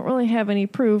because they don't really have any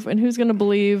proof. And who's going to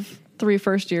believe 3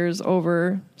 first years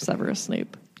over Severus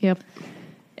Snape? Yep.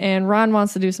 And Ron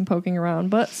wants to do some poking around,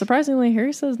 but surprisingly,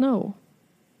 Harry says no.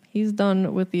 He's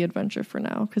done with the adventure for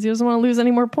now because he doesn't want to lose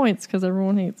any more points because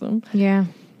everyone hates him. Yeah.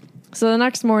 So the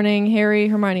next morning, Harry,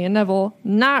 Hermione, and Neville,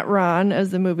 not Ron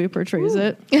as the movie portrays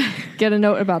it, get a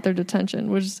note about their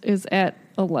detention, which is at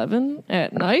 11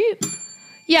 at night.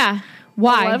 Yeah.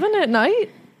 Why? 11 at night?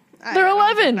 I They're don't know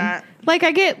 11. that. Like,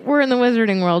 I get we're in the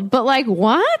wizarding world, but like,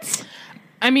 what?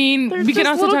 I mean, They're we can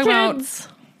just also little talk kids.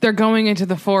 about they're going into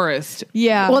the forest.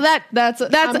 Yeah. Well, that's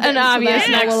an obvious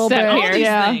in next a little step bit. All here. these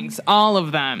Yeah. things, all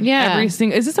of them. Yeah. Every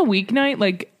single. Is this a weeknight,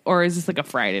 like, or is this like a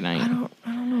Friday night? I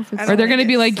don't know if it's I Or don't they're going to think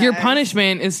be it like, your says.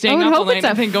 punishment is staying I would up all hope it's night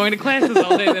a and then going to classes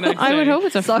all day the next day. I would hope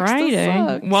it's a Sucks to Friday.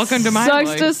 suck. Welcome to my Sucks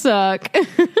life. to suck.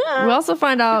 We also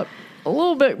find out a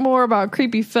little bit more about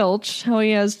Creepy Filch, how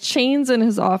he has chains in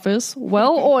his office,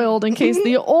 well oiled in case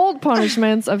the old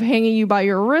punishments of hanging you by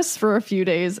your wrists for a few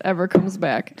days ever comes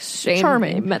back.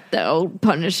 Charming. Let the old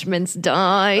punishments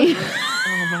die.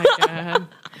 Oh my god.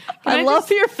 I love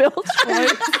your Filch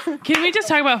voice. Can we just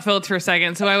talk about Filch for a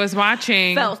second? So I was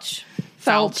watching Felch.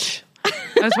 Felch.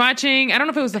 I was watching, I don't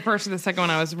know if it was the first or the second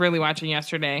one I was really watching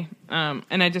yesterday. And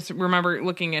I just remember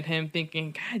looking at him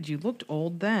thinking, God, you looked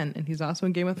old then. And he's also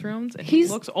in Game of Thrones. And he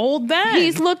looks old then.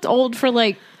 He's looked old for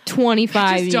like 25 I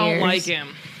years. just don't like him.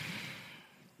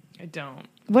 I don't.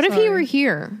 What if he were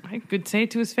here? I could say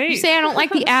it to his You face. say I don't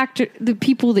like the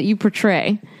people that you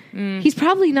portray. He's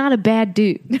probably not a bad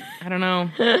dude. I don't know.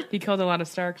 He killed a lot of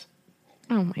Starks.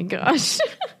 Oh my gosh.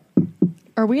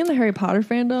 Are we in the Harry Potter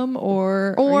fandom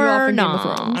or are you Or off in Game of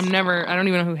not? Thrones? I don't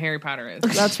even know who Harry Potter is.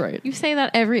 That's right. You say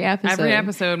that every episode. Every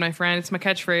episode, my friend, it's my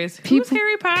catchphrase. Who's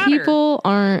Harry Potter? People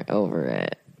aren't over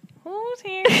it. Who's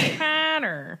Harry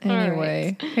Potter?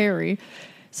 Anyway, Harry.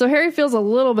 So Harry feels a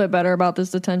little bit better about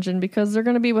this detention because they're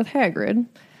going to be with Hagrid.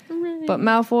 But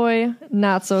Malfoy,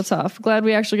 not so tough. Glad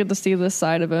we actually get to see this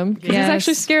side of him. 'Cause He's Yes.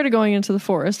 actually scared of going into the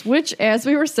forest, which, as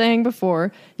we were saying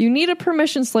before, you need a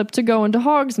permission slip to go into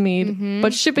Hogsmeade,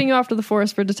 but shipping you off to the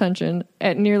forest for detention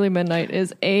at nearly midnight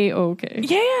is A-okay.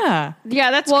 Yeah.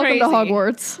 Yeah, that's Welcome crazy. to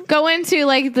Hogwarts. Go into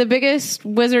like the biggest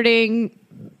wizarding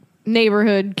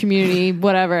neighborhood community,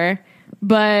 whatever.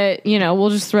 But, you know, we'll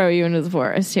just throw you into the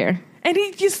forest here. And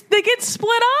they get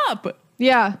split up.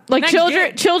 Yeah. Like And I children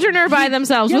get- children are by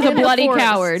themselves with a in the bloody forest.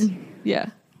 coward. Yeah.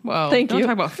 Whoa. Thank don't you.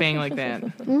 talk about Fang like that.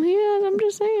 Well, yeah, I'm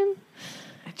just saying.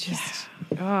 It just,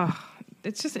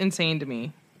 it's just insane to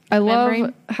me. I love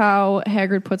Memory. how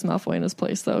Hagrid puts Malfoy in his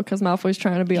place, though, because Malfoy's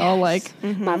trying to be all like,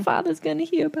 my father's going to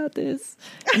hear about this.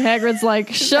 And Hagrid's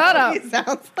like, shut up. It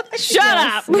sounds like Shut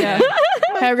up. Yeah.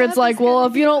 Hagrid's like, well,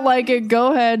 if you don't like it,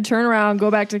 go ahead, turn around,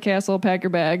 go back to the castle, pack your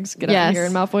bags, get out Yes. of here.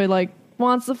 And Malfoy, like,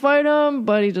 wants to fight him,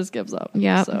 but he just gives up.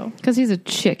 Yeah. So Because he's a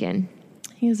chicken.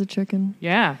 he is a chicken.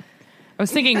 Yeah. I was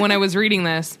thinking when I was reading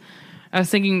this, I was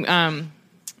thinking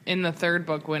in the third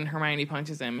book when Hermione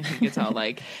punches him and he gets all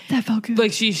like, That felt good.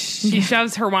 like she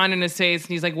shoves her wand in his face and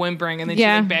he's like whimpering and then she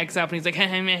Yeah. like backs up and he's like, heh,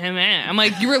 heh, heh, heh. I'm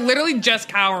like, you were literally just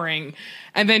cowering.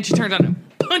 And then she turns on him,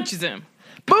 punches him.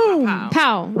 Boom! Pow,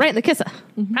 Pow, right in the kisser.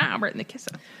 pow, right in the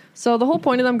kisser. So the whole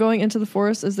point of them going into the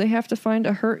forest is they have to find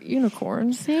a hurt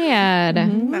unicorn. Sad. that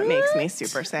makes me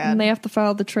super sad. And they have to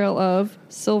follow the trail of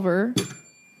silver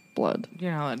blood.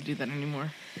 You're not allowed to do that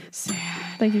anymore.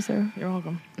 Thank you, Sarah. You're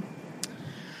welcome.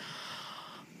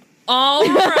 All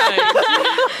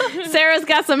right. Sarah's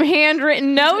got some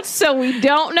handwritten notes, so we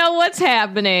don't know what's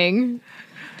happening.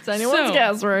 It's anyone's So-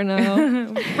 guess right now.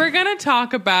 We're going to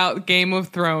talk about Game of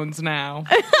Thrones now.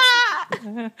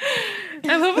 I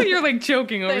love how you're like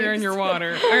choking over there in your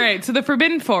water. All right, so the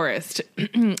Forbidden Forest.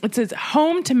 It says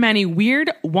home to many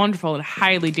weird, wonderful, and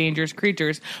highly dangerous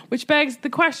creatures, which begs the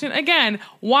question again: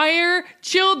 why are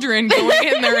children going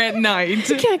in there at night? And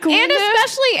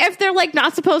especially if they're like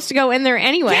not supposed to go in there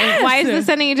anyway. Yes. Why is this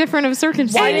any different of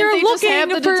circumstance? Why And didn't you're they just have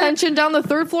looking the for- detention down the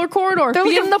third floor corridor? They're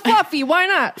Feed looking him the fluffy. Why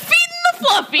not? the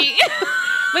fluffy.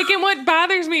 Like, and what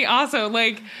bothers me also,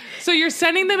 like, so you're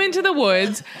sending them into the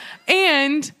woods,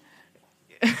 and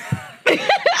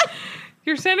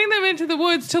you're sending them into the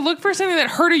woods to look for something that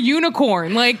hurt a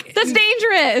unicorn. Like, That's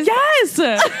dangerous. yes.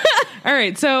 All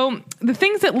right. So the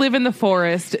things that live in the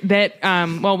forest that,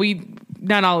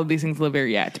 not all of these things live here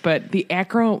yet, but the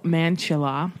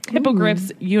acromantula,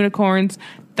 hippogriffs, unicorns,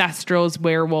 thestrals,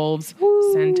 werewolves,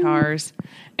 centaurs,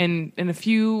 and in a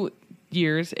few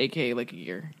years, aka like a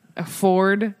year, a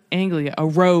Ford Anglia, a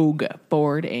rogue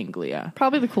Ford Anglia.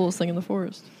 Probably the coolest thing in the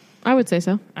forest. I would say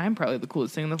so. I'm probably the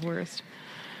coolest thing in the forest.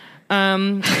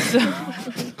 So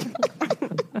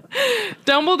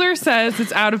Dumbledore says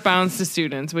it's out of bounds to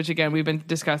students, which again we've been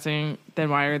discussing. Then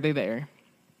why are they there?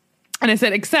 And I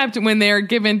said, except when they are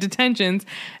given detentions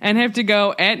and have to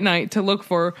go at night to look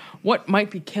for what might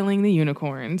be killing the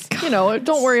unicorns. You know,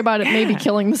 don't worry about it maybe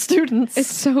killing the students.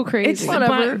 It's so crazy. It's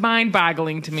Whatever.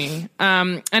 mind-boggling to me.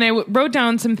 And I wrote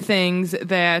down some things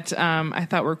that I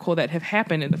thought were cool that have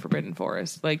happened in the Forbidden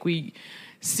Forest. Like we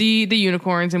see the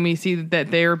unicorns and we see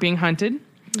that they are being hunted.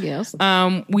 Yes.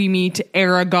 We meet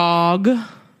Aragog.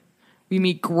 We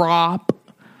meet Grop.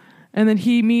 And then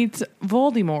he meets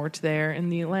Voldemort there in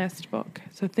the last book.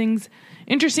 So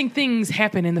interesting things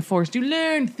happen in the forest. You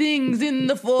learn things in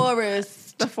the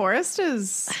forest. The forest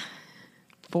is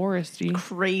Foresty.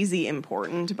 crazy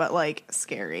important, but like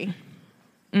scary.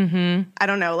 Mm-hmm. I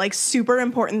don't know, like super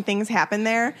important things happen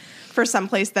there for some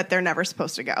place that they're never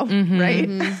supposed to go, right?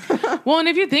 Mm-hmm. Well, and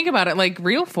if you think about it, like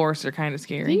real forests are kind of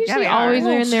scary. They usually they are. always A are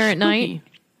little in there at night. spooky.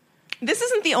 This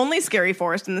isn't the only scary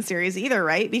forest in the series either,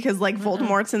 right? Because like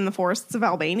Voldemort's in the forests of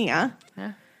Albania.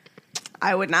 Yeah.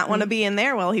 I would not want to be in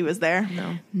there while he was there.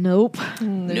 Nope.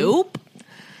 Nope.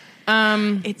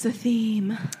 It's a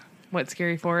theme. What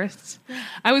scary forests?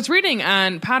 I was reading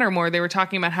on Pottermore. They were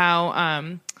talking about how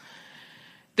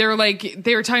they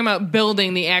were talking about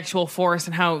building the actual forest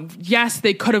and how yes,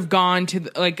 they could have gone to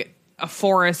like a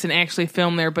forest and actually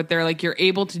film there, but they're like you're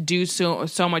able to do so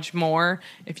much more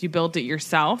if you built it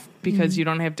yourself because you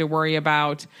don't have to worry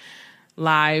about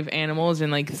live animals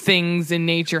and like things in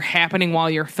nature happening while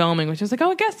you're filming, which is like,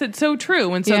 oh, I guess it's so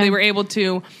true. And so Yeah. they were able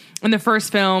to, in the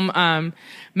first film,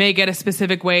 make it a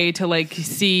specific way to like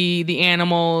see the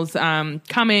animals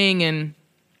coming and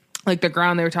like the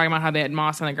ground. They were talking about how they had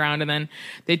moss on the ground and then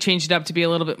they changed it up to be a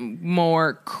little bit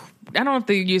more I don't know if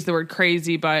they use the word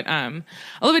crazy, but a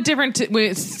little bit different.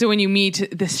 So when you meet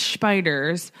the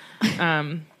spiders,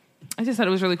 I just thought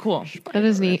it was really cool. That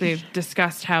is neat. They've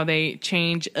discussed how they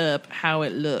change up how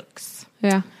it looks.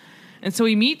 Yeah. And so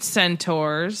we meet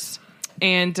centaurs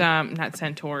and not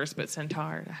centaurs, but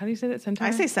centaur. How do you say that? Centaur?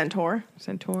 I say centaur.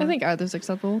 centaur. I think either's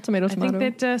acceptable. Tomato, I tomato.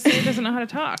 think that Sarah doesn't know how to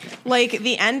talk. Like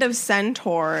the end of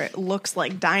centaur looks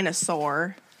like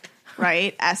dinosaur,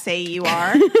 right?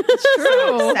 S-A-U-R.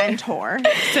 true. Centaur.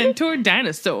 Centaur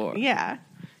dinosaur. Yeah.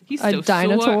 He's A so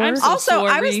dinosaur? sore. I'm so Also,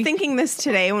 I was sorry. thinking this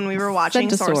today when we were watching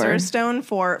Centaur. Sorcerer's Stone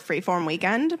for Freeform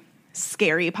Weekend.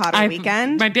 Scary Potter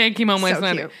Weekend. My dad came home last So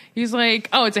night. cute. He's like,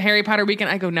 "Oh, it's a Harry Potter weekend."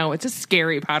 I go, "No, it's a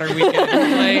Scary Potter weekend."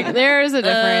 Like, There is a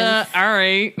difference. all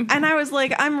right. And I was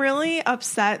like, I'm really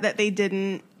upset that they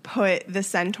didn't put the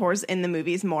centaurs in the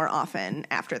movies more often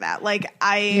after that. Like,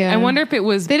 Yeah. I wonder if it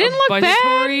was They didn't look bad.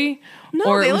 budgetary No,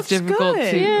 or they it was looked difficult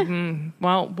good. to. Yeah.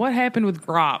 Well, what happened with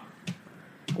Grop?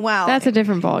 well, That's a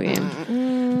different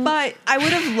ballgame. but I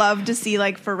would have loved to see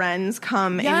like Ferenz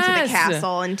come into Yes. the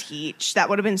castle and teach. That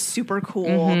would have been super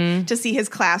cool to see his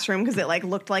classroom because it like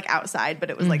looked like outside, but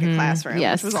it was like a classroom,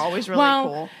 Yes. which was always really Well,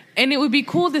 cool. and it would be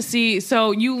cool to see.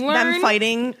 So you learn Them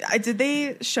fighting. Did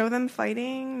they show them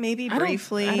fighting? Maybe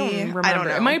briefly. I don't remember. I don't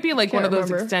know. It might be like one of Can't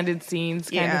those remember. extended scenes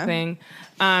kind Yeah. of thing.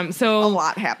 So A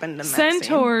lot happened in that scene.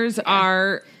 centaurs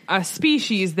are a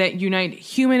species that unite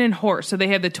human and horse. So they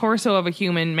have the torso of a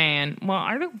human man. Well,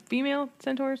 are they female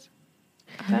centaurs?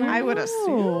 I would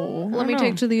assume. Let me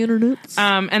take to the internet.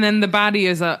 And then the body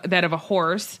is that of a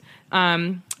horse. They're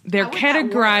would that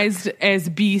categorized as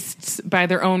beasts by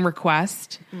their own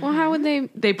request. Well, how would they?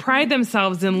 They pride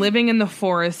themselves in living in the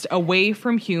forest away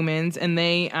from humans, and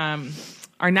they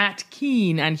are not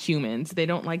keen on humans. They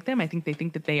don't like them. I think they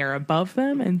think that they are above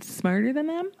them and smarter than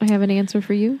them. I have an answer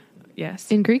for you.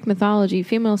 Yes. In Greek mythology,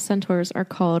 female centaurs are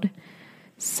called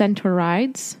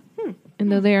centaurides.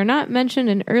 And though they are not mentioned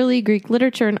in early Greek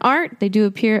literature and art, they do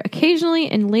appear occasionally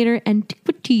in later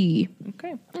antiquity.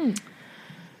 Okay.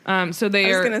 So they I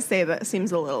was are going to say that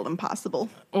seems a little impossible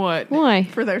what? Why?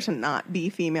 for there to not be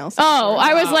female. Oh, centaurs.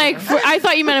 I was like, I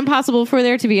thought you meant impossible for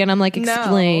there to be, and I'm like, No.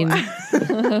 explain.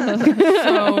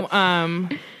 So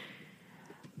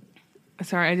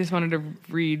sorry, I just wanted to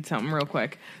read something real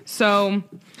quick. So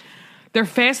they're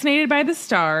fascinated by the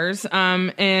stars,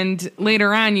 and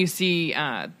later on you see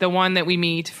the one that we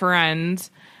meet, Ferenz,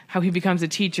 how he becomes a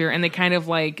teacher, and they kind of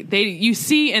like you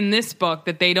see in this book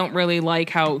that they don't really like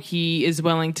how he is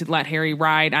willing to let Harry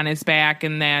ride on his back,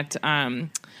 and that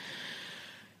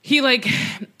he like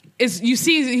you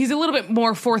see he's a little bit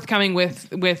more forthcoming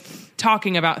with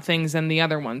talking about things than the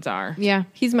other ones are. Yeah.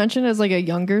 He's mentioned as like a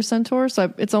younger centaur,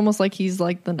 so it's almost like he's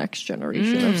like the next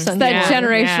generation of centaur. That Yeah.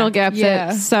 generational gap Yeah.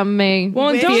 that some may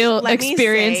Which, feel let me say,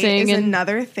 experiencing. is in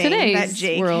another thing that today's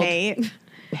JK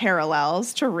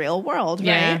parallels to real world,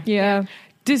 Yeah. right? Yeah.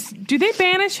 Do they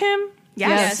banish him?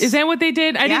 Yes. Is that what they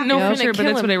did? I didn't know Yeah. for sure, but Kill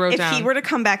that's what I him. wrote If down. he were to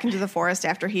come back into the forest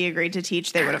after he agreed to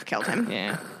teach, they would have killed him.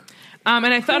 Yeah. And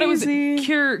I thought it was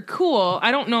cool.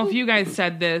 I don't know if you guys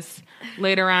said this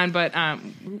later on, but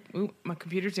my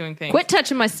computer's doing things. Quit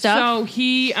touching my stuff. So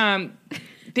he,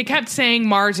 they kept saying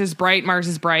Mars is bright, Mars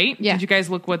is bright. Yeah. Did you guys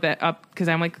look what that up? Because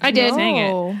I'm like, I did. who's saying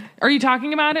No. it. Are you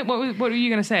talking about it? What were you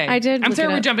going to say? I did I'm look sorry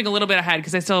it we're up. jumping a little bit ahead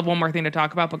because I still have one more thing to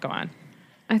talk about, but go on.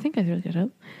 I think I looked it up.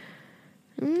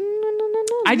 No.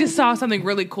 I just saw something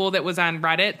really cool that was on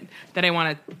Reddit that I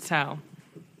want to tell.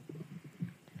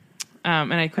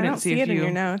 And I I couldn't don't see see if it in you.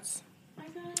 your notes.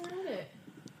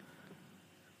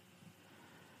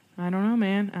 I don't know,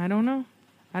 man. I don't know.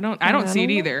 I don't see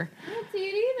it either. I don't see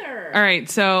it either. All right,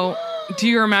 so do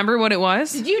you remember what it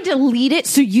was? Did you delete it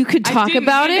so you could I talk didn't.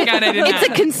 about it? God, I did It's a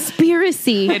not.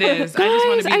 conspiracy. It is. I just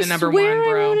want to be Guys, the number I swear one, bro.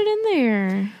 I wrote it in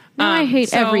there. Now I hate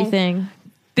so- everything.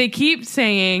 They keep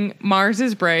saying Mars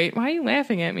is bright. Why are you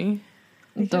laughing at me?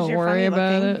 Don't you're worry funny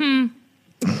about looking.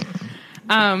 it.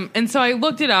 And so I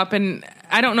looked it up, and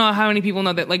I don't know how many people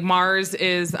know that like Mars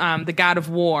is the god of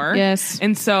war. Yes.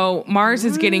 And so Mars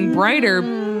is getting brighter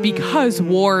because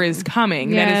war is coming.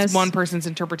 That Yes. is one person's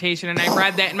interpretation. And I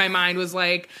read that in my mind was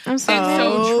like, I'm it's so mad.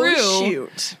 so true.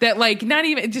 Shoot. That like not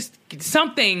even just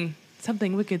something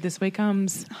wicked this way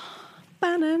comes.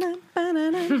 Dude,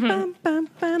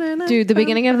 the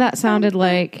beginning of that sounded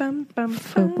like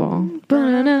football.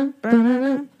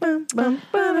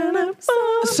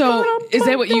 So is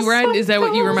that what you read? Is that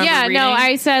what you remember Yeah, reading? no,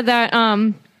 I said that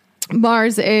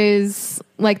Mars is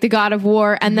like the god of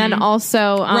war, and then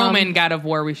also Roman god of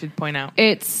war, we should point out.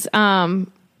 It's 'Cause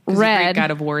the Greek red.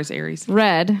 god of war is Ares.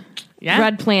 Red. Yeah.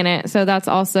 Red planet. So that's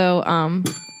also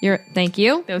thank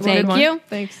you. That was a good Thank one. you.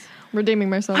 Thanks. Redeeming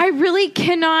myself. I really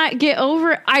cannot get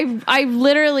over I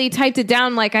literally typed it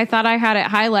down like I thought I had it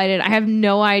highlighted. I have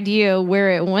no idea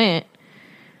where it went.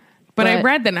 But I But-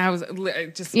 read that and I was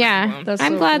just Yeah. mind blown. That's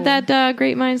I'm so glad cool. that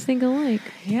great minds think alike.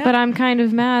 Yeah. But I'm kind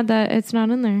of mad that it's not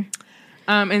in there.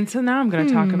 And so now I'm going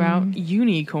to talk about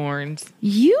unicorns.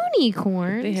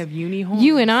 Unicorns. They have unicorns.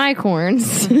 You and I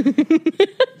corns.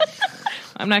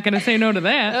 I'm not going to say no to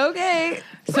that. Okay.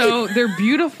 So they're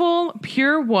beautiful,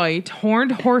 pure white,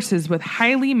 horned horses with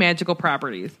highly magical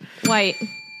properties. White.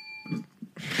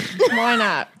 Why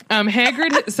not?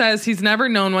 Hagrid says he's never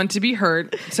known one to be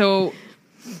hurt. So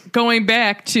going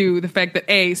back to the fact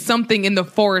that something in the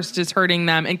forest is hurting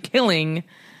them and killing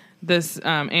this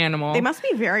animal. They must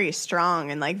be very strong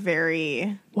and like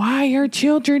very. Why are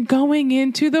children going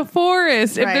into the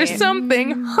forest if there's Right.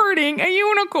 something hurting a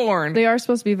unicorn? They are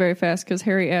supposed to be very fast because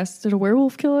Harry asked, "Did a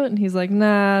werewolf kill it?" And he's like,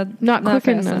 "Nah, Not quick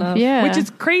fast enough. Yeah. Which is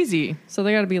crazy. So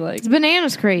they got to be like, It's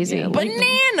bananas crazy. Yeah,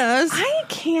 Bananas. I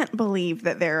can't believe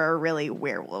that there are really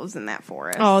werewolves in that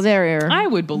forest. Oh, they're I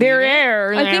would believe They're it.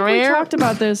 air. I think we talked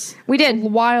about this. We did. a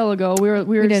while ago. We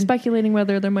were did. speculating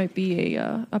whether there might be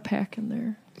a pack in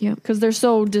there. Yep. Because they're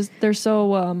so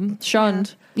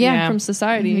shunned Yeah. from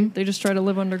society. They just try to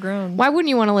live underground. Why wouldn't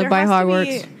you want to live by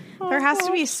Hogwarts? There has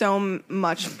to be so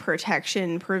much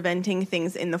protection preventing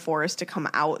things in the forest to come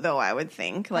out, though, I would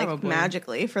think, like Probably.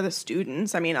 magically for the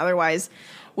students. I mean, otherwise,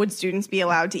 would students be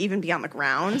allowed to even be on the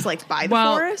grounds, like by the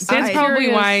Well, forest? that's I- probably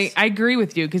curious. why I agree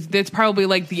with you because that's probably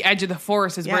like the edge of the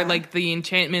forest is where Yeah. like the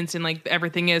enchantments and like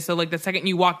everything is. So like the second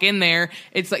you walk in there,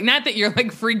 it's like not that you're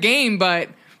like free game, but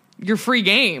you're free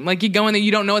game. Like you go in there,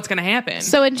 you don't know what's going to happen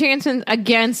So enchantments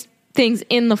against things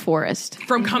in the forest.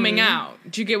 from coming out.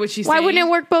 Do you get what she's Why saying? wouldn't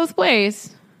it work both ways?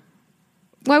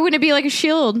 Why wouldn't it be like a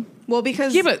shield? well,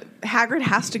 because Yeah, but- Hagrid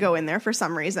has to go in there for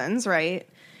some reasons, right?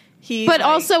 But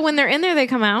also when they're in there, they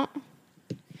come out.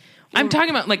 I'm talking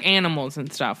about like animals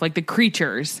and stuff, like the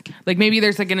creatures. Like maybe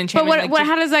there's like an But enchantment. like,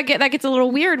 how does that get? That gets a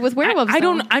little weird with werewolves. I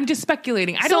don't. though. I'm just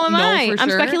speculating. I So don't am know I. for I'm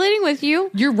sure. speculating with you.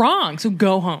 You're wrong. So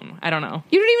go home. I don't know.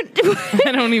 You don't even.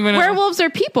 I don't even know. Werewolves are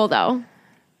people, though.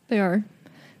 They are.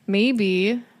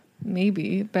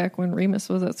 Maybe back when Remus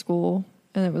was at school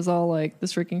and it was all like the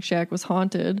Shrieking Shack was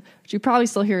haunted, but you probably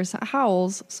still hear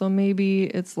howls. So maybe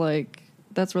it's like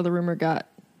that's where the rumor got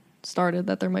started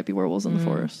that there might be werewolves in the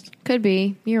forest. Could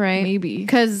be. You're right. Maybe.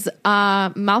 Because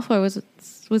Malfoy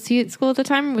was he at school at the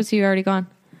time, or was he already gone?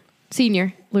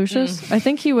 Senior. Lucius, I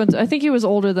think he was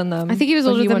older than them. I think he was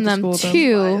when older than went to them school with them.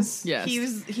 too.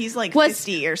 Yes. He's like Was-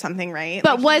 50 or something, right?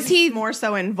 But Like, was he's he- more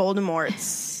so in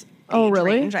Voldemort's Oh, age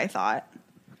really? range, I thought.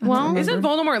 Well, Isn't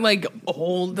Voldemort like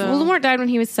old though? Voldemort died when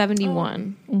he was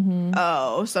 71.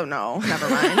 Oh, so no, never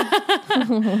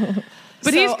mind.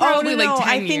 But he's probably like 10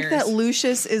 I think years. that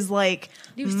Lucius is like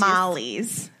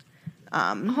Molly's.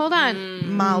 Hold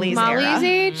on. Molly's Molly's era.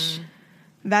 age?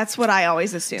 That's what I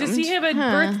always assumed. Does he have a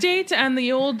birth date on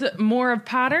the old Moor of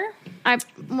Potter?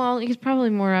 Well, he's probably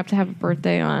more apt to have a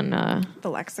birthday on The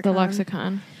lexicon. the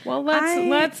lexicon. Well,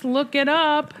 let's look it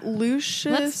up.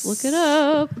 Lucius. Let's look it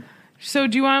up. So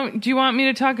do you want me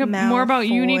to talk more about Malfoy.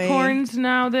 unicorns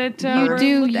now that You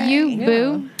do you,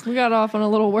 boo. We got off on a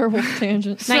little werewolf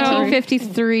tangent.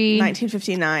 1953.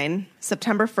 1959.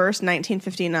 September 1st,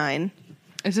 1959.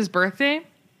 Is his birthday?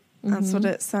 That's what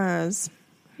it says.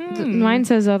 Mine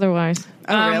says otherwise.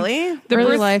 Oh, really? The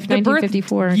Early life, the birth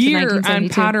 1954 to year on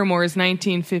 1972. Pottermore is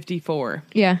 1954.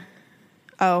 Yeah.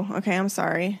 Oh, okay. I'm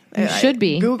sorry. It should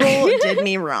be. Google did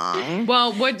me wrong.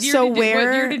 Well, what year? So what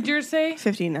year did yours say?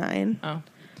 59. Oh,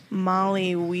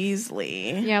 Molly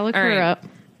Weasley. Yeah, look All her right. up.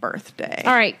 Birthday.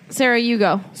 All right, Sarah, you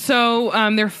go. so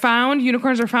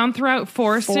unicorns are found throughout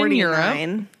forests in Europe.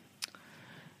 49.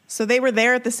 So they were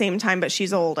there at the same time, but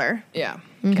she's older. Yeah.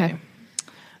 Okay.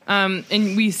 And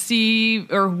we've seen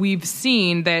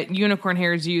that unicorn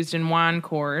hair is used in wand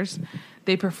cores.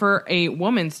 They prefer a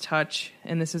woman's touch,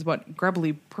 and this is what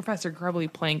Professor Grubbly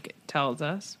Plank tells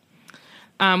us.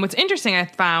 What's interesting, I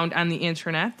found on the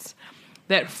intranets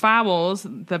that fowls,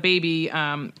 the baby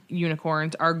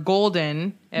unicorns, are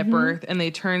golden at birth, and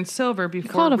they turn silver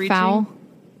before Call it a reaching. fowl.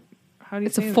 How do you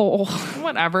It's say a that? foal.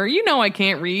 Whatever. You know I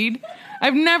can't read.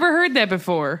 I've never heard that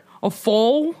before. A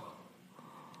foal?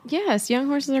 Yes, young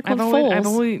horses are called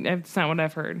foals. That's not what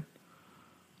I've heard.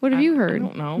 What have you I heard?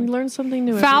 don't know. We learned something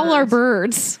new. Fowl are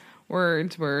birds.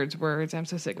 Words. I'm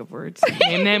so sick of words.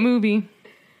 Name that movie.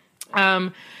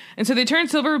 And so they turn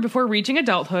silver before reaching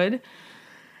adulthood.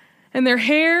 And their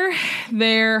hair,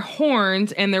 their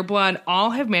horns, and their blood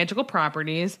all have magical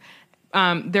properties.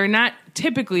 They're not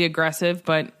typically aggressive,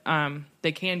 but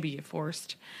they can be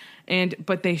forced.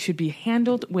 But they should be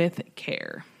handled with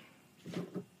care.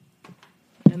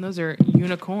 And those are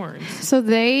unicorns.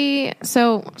 Sorry,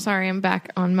 I'm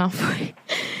back on Malfoy.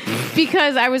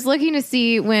 Because I was looking to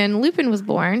see when Lupin was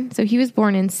born. So he was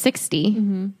born in 60.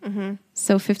 Mm-hmm.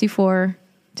 So 54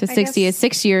 to 60 is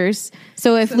 6 years.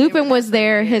 So if Lupin was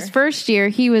there his first year,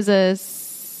 he was a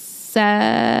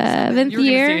seventh You were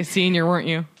year. going to say a senior, weren't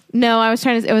you? No, I was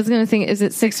going to think, is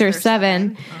it six or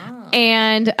seven?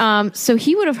 And so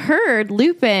he would have heard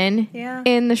Lupin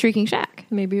in the Shrieking Shack.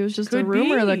 Maybe it was just a Could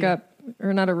rumor be. that got,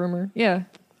 or not a rumor. Yeah.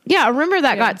 Yeah, a rumor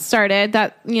that got started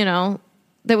that,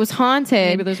 that was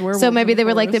haunted. Maybe there's werewolves So maybe in the they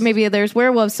were like, that forest. maybe there's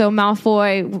werewolves. So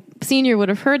Malfoy Sr. would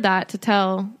have heard that to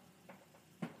tell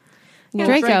Yeah,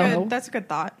 Draco. That's a good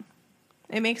thought.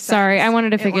 It makes sense. Sorry, I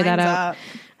wanted to It figure that lines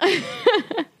out.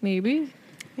 up. Maybe.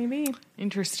 Maybe.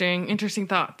 Interesting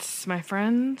thoughts, my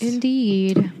friends.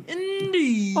 Indeed.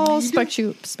 Indeed. All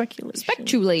speculation.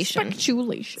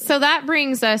 Speculation. So that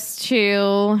brings us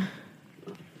to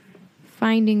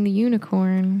finding the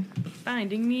unicorn.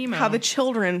 Finding Nemo. How the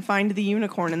children find the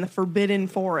unicorn in the forbidden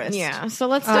forest. Yeah. So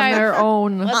let's On dive. their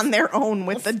own. On their own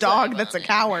with the dog that's a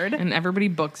coward. And everybody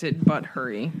books it, but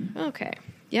hurry. Okay.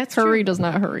 Yeah, it's Hurry does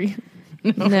not hurry.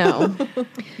 true. No.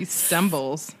 He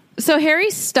stumbles. So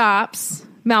Harry stops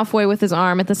Malfoy with his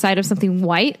arm at the sight of something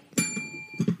white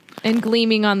and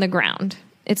gleaming on the ground.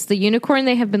 It's the unicorn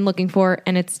they have been looking for,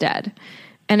 and it's dead.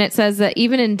 And it says that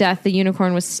even in death, the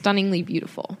unicorn was stunningly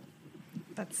beautiful.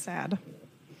 That's sad.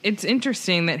 It's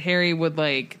interesting that Harry would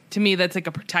to me, that's like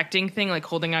a protecting thing, like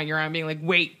holding out your arm, being like,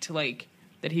 wait,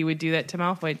 that he would do that to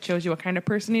Malfoy. It shows you what kind of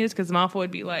person he is, because Malfoy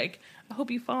would be like, I hope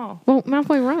you fall. Well,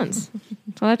 Malfoy runs.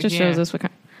 So that just shows Yeah. us what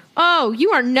kind. Oh,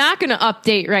 you are not going to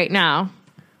update right now.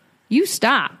 You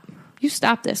stop. You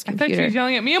stop this I thought you computer. were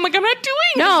yelling at me. I'm like, I'm not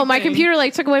doing No, my anything.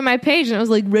 computer took away my page and it was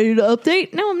like, ready to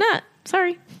update? No, I'm not.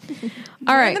 Sorry. All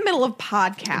We're right. in the middle of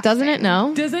podcast. Doesn't it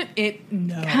know? Doesn't it?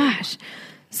 No. Gosh.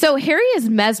 So Harry is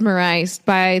mesmerized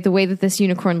by the way that this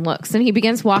unicorn looks, and he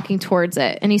begins walking towards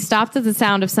it, and he stops at the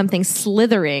sound of something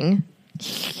slithering.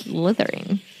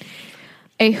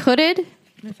 A hooded,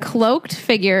 cloaked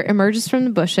figure emerges from the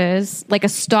bushes like a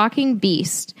stalking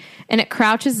beast, and it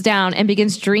crouches down and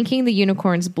begins drinking the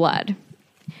unicorn's blood.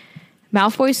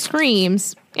 Malfoy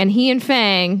screams, and he and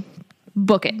Fang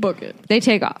book it. They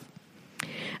take off.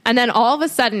 And then all of a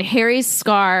sudden, Harry's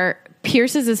scar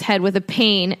pierces his head with a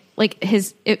pain.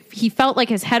 He felt like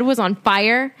his head was on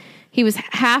fire. He was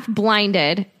half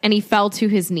blinded, and he fell to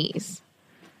his knees.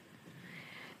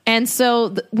 And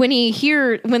so when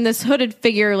this hooded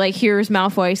figure hears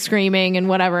Malfoy screaming and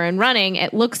whatever and running,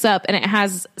 it looks up and it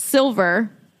has silver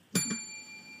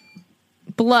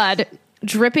blood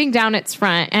dripping down its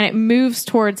front, and it moves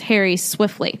towards Harry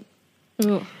swiftly.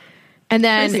 Ugh. And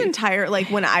then This entire,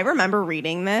 when I remember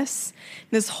reading this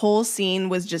whole scene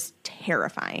was just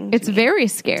terrifying. it's very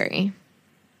scary.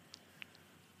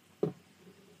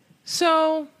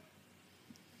 So,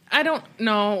 I don't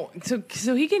know.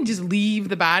 So he can just leave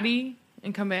the body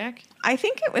and come back? I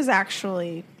think it was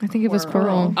actually. I think it was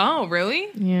Quirrell. Oh, really?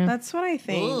 Yeah. That's what I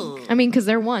think. I mean, because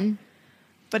they're one.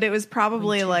 But it was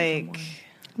probably like.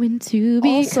 When to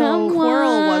Also, become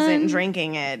Quirrell one. wasn't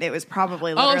drinking it. It was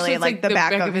probably Oh, so literally it's like the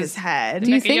back of his head. Do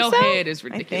you Like, think your so? head is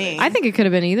ridiculous. I I think it could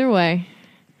have been either way.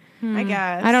 I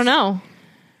guess. I don't know.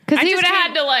 Because I he just would have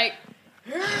had can't- to like.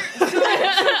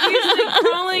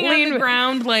 Crawling on the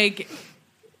ground like...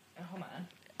 Hold on.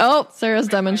 Oh, Sarah's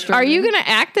demonstrating. are you gonna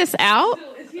act this out?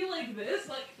 So is he like this?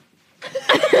 Like...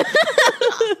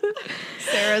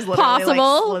 Sarah's literally Possible.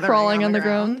 like slithering crawling on the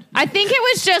ground? I think it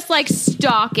was just like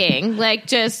stalking, like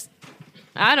just.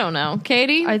 I don't know,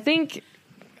 Katie. I think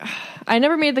I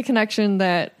never made the connection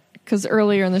that because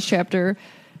earlier in this chapter,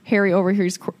 Harry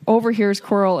overhears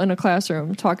Quirrell in a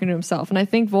classroom talking to himself, and I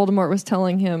think Voldemort was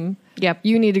telling him, Yep.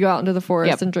 you need to go out into the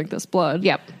forest Yep. and drink this blood."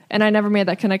 Yep. And I never made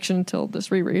that connection until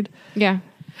this reread. Yeah.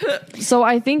 So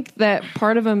I think that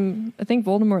part of him, I think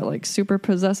Voldemort like super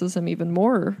possesses him even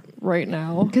more right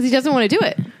now. Because he doesn't want to do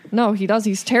it. No, he does.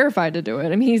 He's terrified to do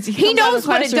it. I mean, he He comes out of knows the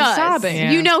what it classroom does. sobbing.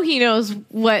 Yeah. You know he knows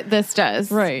what this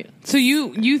does. Right. So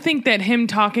you think that him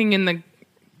talking in the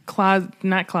classroom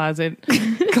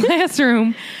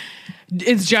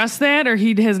is just that, or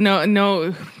he has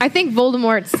no? I think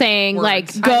Voldemort's saying, Words.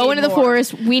 like, go need into the more.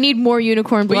 forest. We need more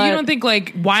unicorn But blood. you don't think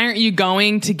like, why aren't you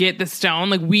going to get the stone?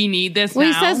 Like, we need this well,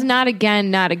 now. he says, not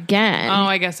again, not again. Oh,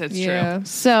 I guess that's Yeah. true.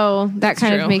 So that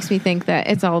kind true. of makes me think that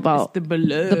it's all about The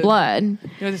blood. the blood. You know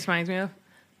what this reminds me of?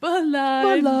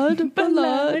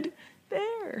 Blood.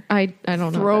 There. I don't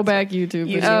know. Throwback YouTube.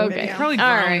 YouTube video. Okay. video. Probably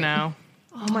All grown right. now.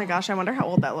 Oh my gosh, I wonder how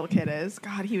old that little kid is.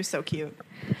 God, he was so cute.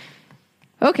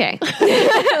 Okay.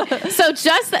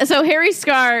 So Harry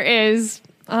Scar is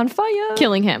On fire.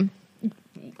 killing him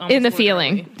Almost in the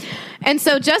literally. feeling. And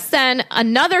so just then,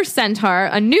 another centaur,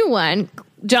 a new one,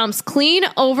 jumps clean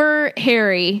over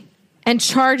Harry and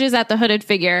charges at the hooded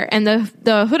figure, and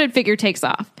the hooded figure takes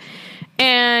off.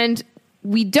 And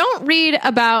we don't read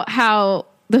about how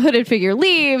the hooded figure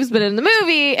leaves, but in the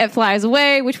movie, it flies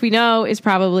away, which we know is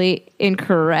probably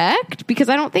incorrect, because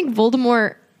I don't think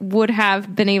Voldemort would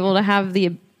have been able to have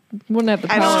the Wouldn't have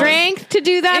the I don't- power. strength to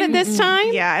do that at this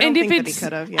time. Yeah, I don't And if think that he it's-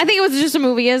 could have. I think it was just a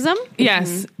movieism.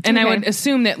 Yes, and I Okay. would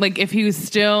assume that like if he was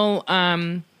still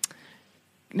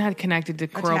not connected to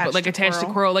Quirrell, but like attached to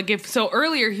Quirrell. Like if so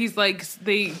earlier he's like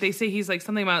they say he's like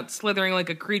something about slithering like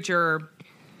a creature or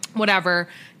whatever.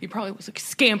 He probably was like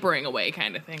scampering away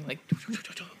kind of thing, like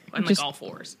on like Just- all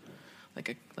fours,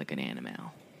 like an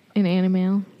animal. An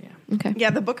animal. Yeah, Okay. Yeah,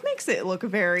 the book makes it look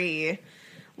very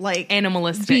like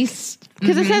animalistic. Beast.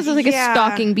 Because it says it's like Yeah. a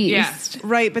stalking beast. Yes.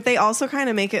 right, but they also kind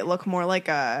of make it look more like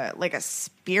a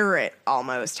spirit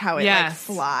almost. How it like Yes.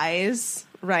 flies.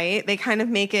 Right? They kind of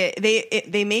make it.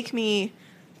 They make me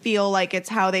feel like it's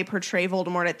how they portray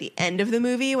Voldemort at the end of the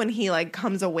movie when he like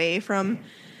comes away from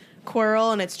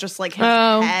Quirrell and it's just like his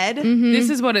head. This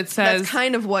is what it says. That's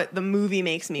kind of what the movie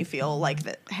makes me feel like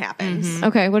that happens.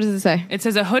 Okay, what does it say? It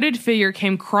says a hooded figure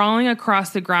came crawling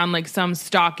across the ground like some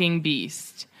stalking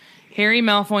beast. Harry,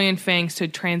 Malfoy, and Fang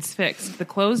stood transfixed. The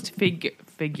closed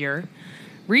figure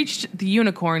reached the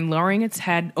unicorn, lowering its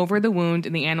head over the wound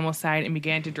in the animal's side, and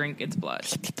began to drink its blood.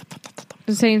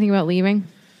 Does it say anything about leaving?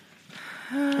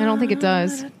 I don't think it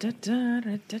does.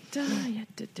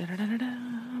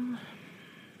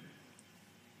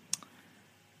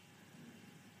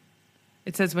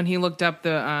 It says when he looked up,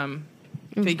 the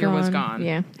figure was gone.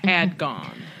 Yeah. Had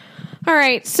gone. All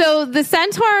right, so the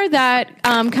centaur that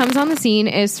comes on the scene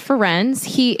is Ferenz.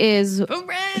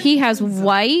 He has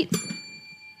white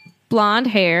blonde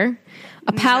hair,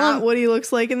 a Not what he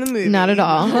looks like in the movie. not at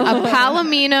all, a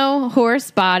palomino horse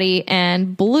body,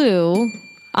 and blue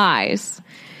eyes.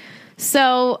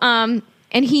 So, and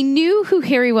he knew who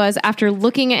Harry was after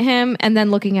looking at him and then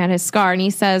looking at his scar. And he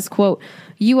says, quote,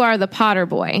 "You are the Potter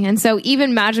boy." And so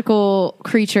even magical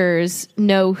creatures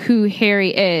know who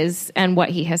Harry is and what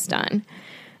he has done.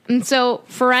 And so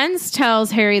Ferenz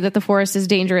tells Harry that the forest is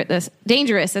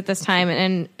dangerous at this time,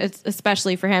 and it's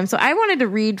especially for him. So I wanted to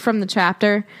read from the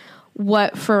chapter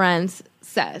what Ferenz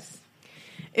says.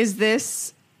 Is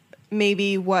this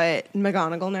maybe what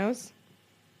McGonagall knows?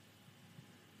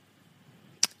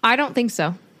 I don't think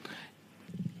so.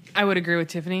 I would agree with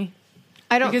Tiffany.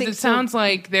 I don't Because think it sounds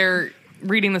like they're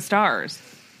reading the stars.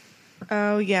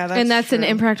 Oh yeah, that's and that's an true.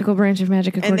 impractical branch of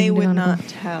magic, according And they to would McGonagall. not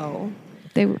tell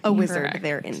They a wizard Incorrect.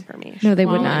 their information. No, they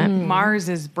would Well, not. Mars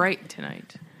is bright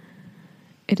tonight.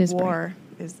 It is War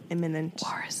is imminent.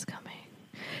 War is coming.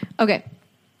 Okay.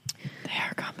 They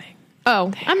are coming.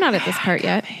 Oh, I'm not at this part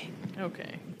yet.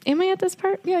 Okay. Am I at this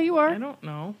part? Yeah, you I are. don't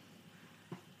know.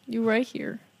 You right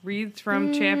here. Reads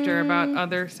from chapter about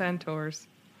other centaurs.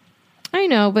 I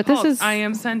know, but this Called is. I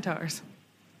Am Centaurs.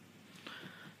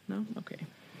 No? Okay.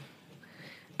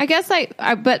 I guess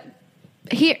but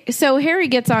so Harry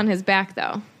gets on his back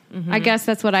though. I guess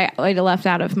that's what I left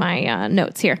out of my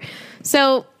notes here.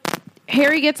 So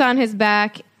Harry gets on his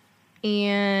back,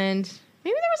 and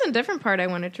maybe there was a different part I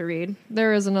wanted to read.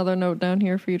 There is another note down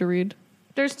here for you to read.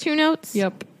 There's 2 notes?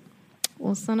 Yep.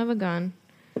 Well, son of a gun.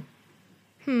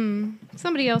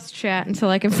 Somebody else chat until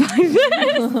I can find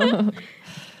this.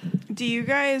 Do you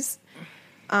guys,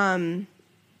 No.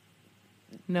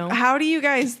 how do you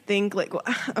guys think, like,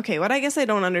 okay, what I guess I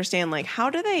don't understand, like, how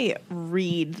do they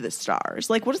read the stars?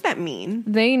 Like, what does that mean?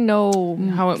 They know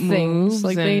How it things. moves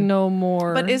Like they and- know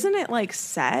more. But isn't it, like,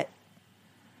 set?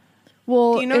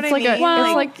 well, Do you know it's what I like mean?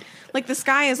 it's like Like, the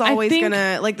sky is always think-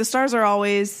 gonna, like, the stars are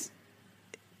always,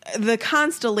 the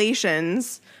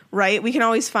constellations, right? We can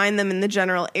always find them in the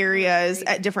general areas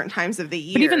at different times of the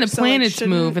year. But even the So, like, planets shouldn't-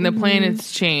 move and the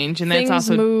planets change, and things that's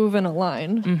also move and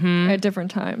align at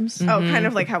different times. Oh, kind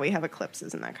of like how we have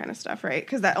eclipses and that kind of stuff, right?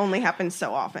 Because that only happens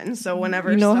so often. So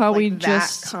whenever You know stuff how like we that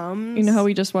just comes, You know how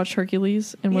we just watched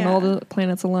Hercules, and when all Yeah. the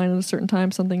planets align at a certain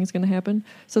time, something is going to happen.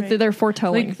 So they're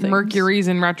foretelling like things. Mercury's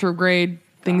in retrograde,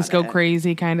 things go it.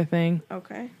 crazy kind of thing.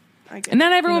 Okay, I get And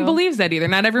not everyone know? believes that either.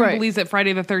 Not everyone Right. believes that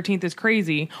Friday the 13th is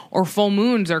crazy or full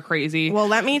moons are crazy. Well,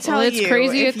 let me tell it's you,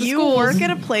 crazy if at the you schools. work at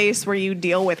a place where you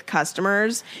deal with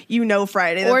customers, you know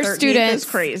Friday the Or 13th students. is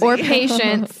crazy. Or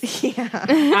patients.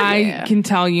 I can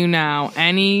tell you now,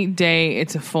 any day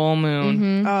it's a full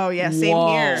moon. Oh, yeah, same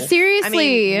Whoa. here.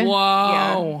 Seriously. I mean,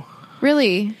 Whoa.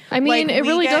 Really? I mean, like, it we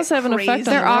really get does have an effect on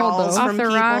crazy the world, calls though. Off from their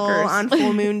people rockers. on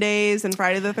full moon days and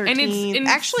Friday the 13th. it's-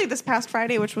 Actually, this past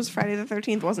Friday, which was Friday the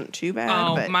 13th, wasn't too bad.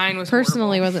 Oh, but mine was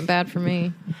Personally horrible. wasn't bad for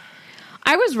me.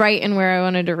 I was right in where I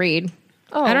wanted to read.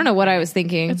 Oh. I don't know what I was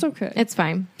thinking. It's okay. It's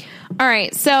fine. All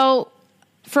right. So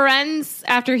Ferenz,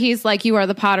 after he's like, you are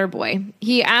the Potter boy,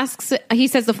 he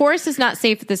says, the forest is not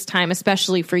safe at this time,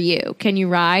 especially for you. Can you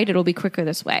ride? It'll be quicker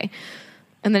this way.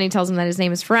 And then he tells him that his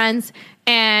name is Ferenz.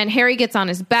 And Harry gets on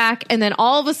his back. And then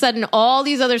all of a sudden, all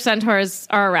these other centaurs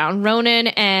are around. Ronan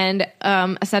and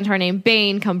a centaur named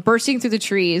Bane come bursting through the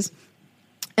trees.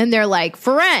 And they're like,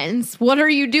 Ferenz, what are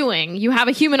you doing? You have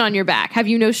a human on your back. Have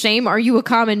you no shame? Are you a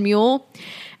common mule?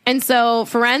 And so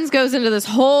Ferenz goes into this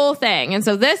whole thing. And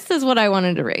so this is what I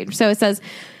wanted to read. So it says,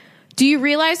 do you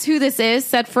realize who this is?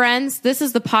 Said Ferenz. This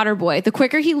is the Potter boy. The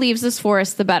quicker he leaves this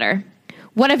forest, the better.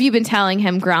 What have you been telling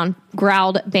him?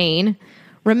 Growled Bane.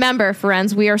 Remember,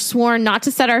 Ferenz, we are sworn not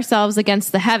to set ourselves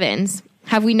against the heavens.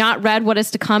 Have we not read what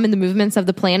is to come in the movements of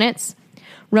the planets?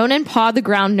 Ronan pawed the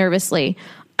ground nervously.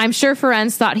 I'm sure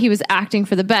Ferenz thought he was acting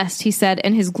for the best, he said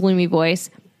in his gloomy voice.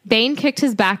 Bane kicked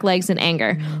his back legs in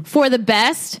anger. For the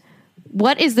best?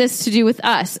 What is this to do with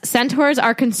us? Centaurs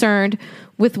are concerned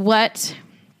with what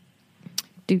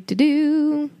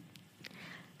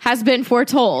has been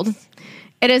foretold.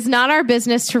 It is not our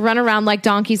business to run around like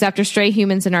donkeys after stray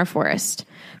humans in our forest.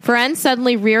 Ferenz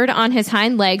suddenly reared on his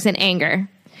hind legs in anger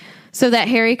so that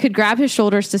Harry could grab his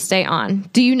shoulders to stay on.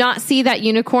 Do you not see that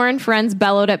unicorn? Ferenz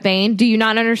bellowed at Bane. Do you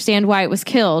not understand why it was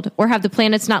killed? Or have the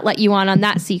planets not let you on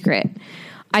that secret?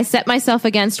 I set myself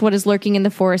against what is lurking in the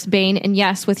forest, Bane, and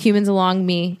yes, with humans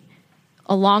alongside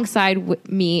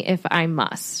me if I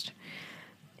must.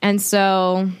 And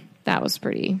so that was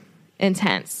pretty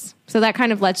intense. So that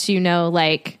kind of lets you know,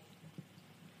 like,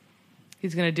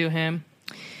 He's going to do him.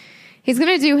 he's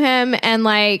going to do him, and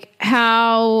like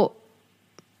how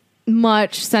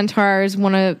much centaurs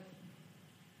want to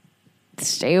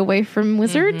stay away from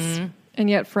wizards. And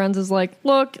yet Friends is like,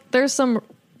 look, there's some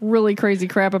really crazy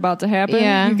crap about to happen.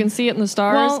 Yeah. You can see it in the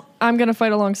stars. Well- I'm going to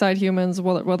fight alongside humans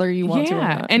whether you want to or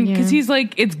Yeah, not. and because he's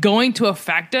like, it's going to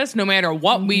affect us no matter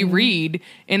what we read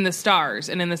in the stars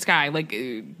and in the sky. Like,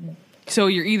 so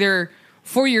you're either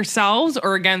for yourselves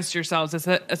or against yourselves. That's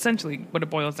essentially what it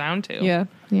boils down to. yeah.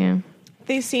 Yeah.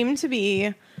 they seem to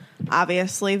be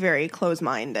obviously very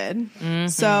close-minded.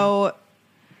 So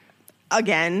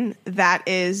again, that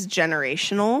is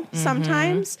generational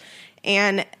sometimes.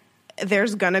 And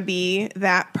there's going to be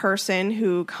that person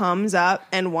who comes up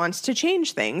and wants to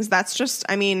change things. That's just,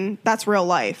 I mean, that's real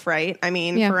life, right? I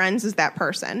mean, Yeah. Ferenz is that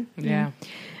person. Yeah.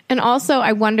 And also,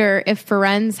 I wonder if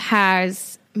Ferenz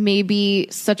has maybe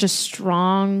such a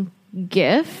strong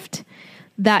gift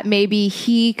that maybe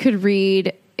he could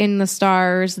read in the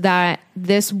stars that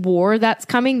this war that's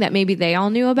coming that maybe they all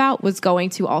knew about was going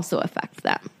to also affect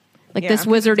them. Like Yeah, this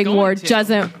 'cause wizarding going war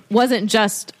to. wasn't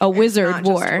just a wizard Not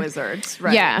war. just wizards,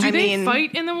 right? Yeah. Do I they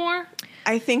fight in the war?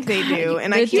 I think they do,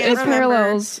 and I It can't remember.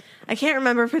 parallels. I can't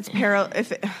remember if it's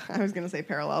I was going to say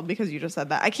parallel because you just said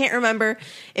that. I can't remember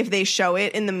if they show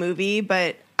it in the movie,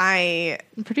 but I'm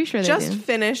pretty sure they just do.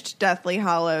 finished Deathly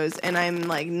Hallows, and I'm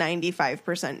like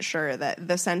 95% sure that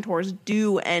the centaurs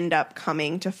do end up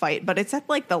coming to fight, but it's at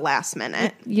like the last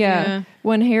minute. Yeah.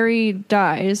 When Harry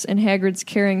dies and Hagrid's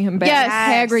carrying him back,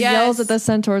 Yes. Hagrid Yes. yells at the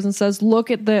centaurs and says, "Look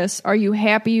at this. Are you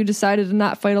happy you decided to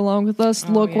not fight along with us?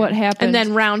 Look what happened." And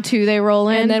then round 2, they roll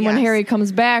in. And then when Yes. Harry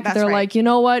comes back, That's they're right. like, you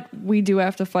know what? We do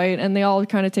have to fight. And they all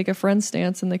kind of take a friend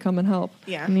stance and they come and help.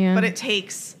 Yeah. Yeah. But it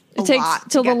takes It takes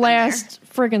till the last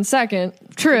friggin' second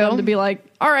True. for them to be like,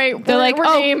 all right, They're like, we're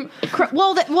oh, game.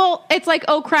 well, it's like,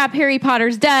 oh crap, Harry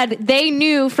Potter's dead. They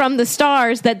knew from the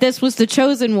stars that this was the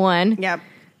chosen one. Yep.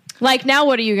 Like, now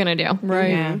what are you going to do? Right.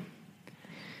 Yeah.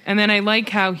 And then I like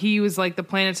how he was like, the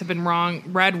planets have been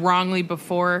read wrongly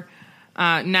before.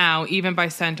 Now, even by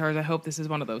centaurs, I hope this is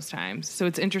one of those times. So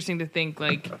it's interesting to think,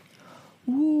 like,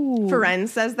 Ferenz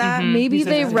says that. Maybe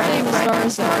they read the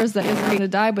stars that he was going to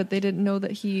die, but they didn't know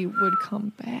that he would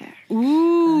come back.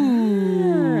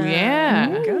 ooh,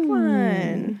 yeah, Good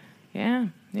one. yeah.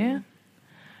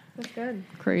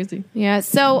 Crazy. Yeah,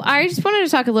 so I just wanted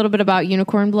to talk a little bit about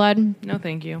unicorn blood. No,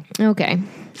 thank you. Okay.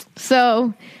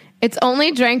 So it's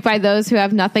only drank by those who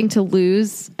have nothing to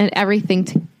lose and everything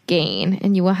to gain,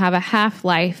 and you will have a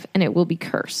half-life and it will be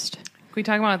cursed. Can we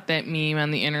talk about that meme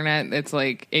on the internet that's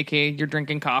like, aka, you're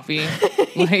drinking coffee?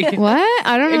 Like, What?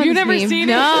 I don't know. Have you this never meme. seen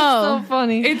it? No. So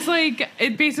funny. It's like,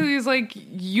 it basically is like,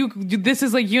 this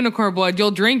is like unicorn blood.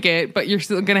 You'll drink it, but you're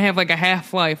still going to have like a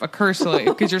half-life, a curse life,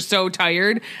 because you're so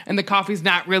tired, and the coffee's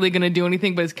not really going to do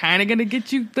anything, but it's kind of going to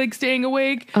get you like staying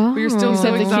awake, but you're still Oh.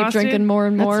 so Except they exhausted. keep drinking more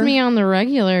and more. That's me on the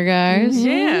regular, guys.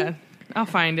 Yeah, I'll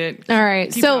find it. All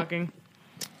right. Keep so talking.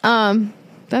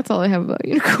 That's all I have about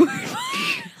unicorn.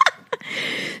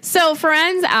 So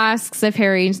Ferenz asks if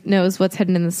Harry knows what's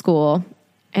hidden in the school.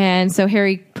 And so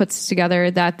Harry puts together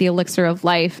that the elixir of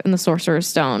life and the sorcerer's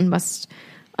stone must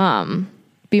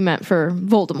be meant for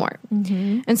Voldemort.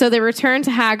 And so they return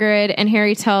to Hagrid, and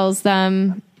Harry tells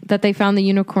them that they found the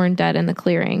unicorn dead in the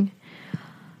clearing.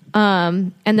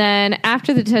 And then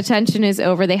after the detention is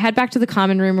over, they head back to the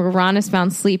common room where Ron is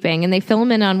found sleeping, and they fill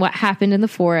him in on what happened in the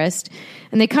forest.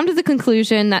 And they come to the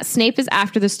conclusion that Snape is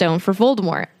after the stone for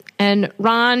Voldemort. And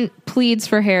Ron pleads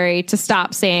for Harry to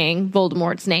stop saying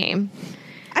Voldemort's name.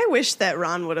 I wish that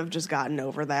Ron would have just gotten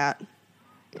over that.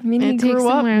 I mean, he It takes grew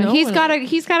up. somewhere. knowing He's got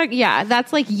it. to, yeah,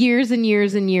 that's like years and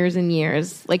years and years and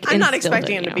years. Like, I'm not instilled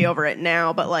expecting in him to you. be over it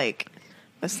now, but like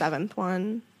the 7th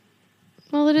one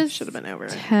Well, it is should have been over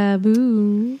it.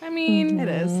 taboo. I mean, It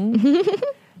is.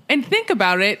 and think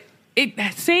about it. It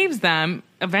saves them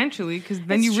eventually, because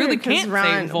then It's you true, really 'cause can't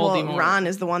Ron, say Voldemort. Well, Ron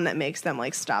is the one that makes them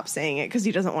like stop saying it because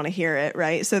he doesn't want to hear it,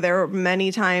 right? So there were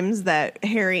many times that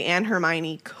Harry and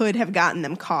Hermione could have gotten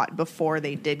them caught before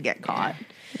they did get caught.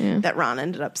 That Ron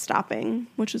ended up stopping,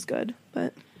 which is good.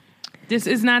 But This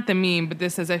is not the meme, but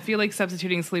this says, I feel like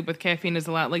substituting sleep with caffeine is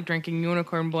a lot like drinking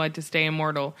unicorn blood to stay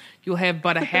immortal. You'll have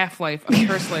but a half-life, a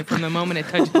curse life from the moment it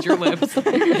touches your lips.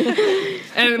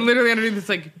 And literally underneath it's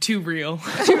like, too real.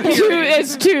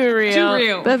 It's too real. Too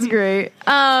real. That's great.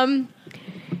 And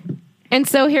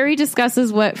so Harry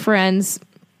discusses what friends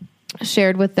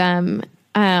shared with them,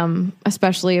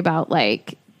 especially about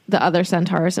like the other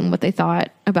centaurs and what they thought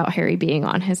about Harry being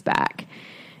on his back.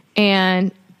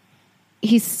 And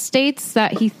he states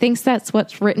that he thinks that's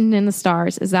what's written in the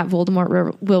stars is that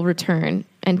Voldemort will return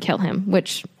and kill him,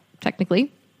 which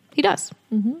technically he does.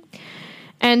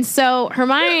 And so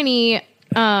Hermione,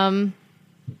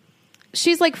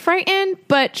 she's like frightened,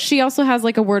 but she also has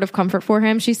like a word of comfort for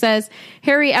him. She says,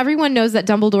 Harry, everyone knows that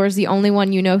Dumbledore is the only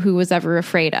one you know who was ever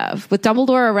afraid of. With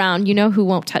Dumbledore around, you know who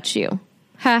won't touch you.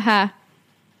 Ha ha.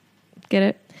 Get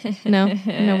it? No?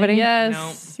 Nobody?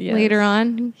 Yes. yes. Later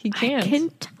on, He can't. I can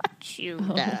touch you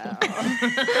now.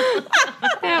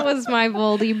 That was my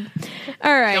Voldy.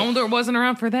 All right. Dumbledore wasn't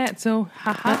around for that, so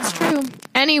haha. That's true.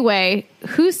 Anyway,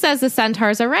 who says the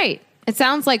centaurs are right? It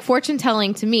sounds like fortune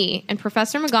telling to me, and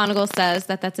Professor McGonagall says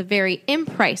that that's a very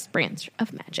impriced branch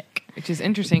of magic. Which is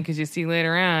interesting because you see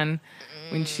later on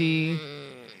when she...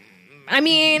 I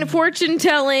mean, fortune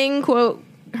telling, quote,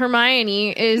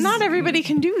 Hermione is not everybody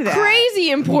can do that.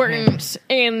 crazy important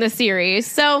in the series.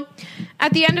 So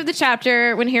at the end of the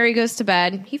chapter, when Harry goes to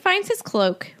bed, he finds his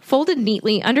cloak folded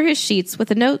neatly under his sheets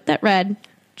with a note that read,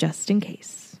 just in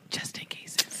case. Just in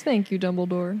case. Thank you,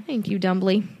 Dumbledore. Thank you,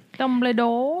 Dumbly.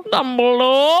 Dumbledore.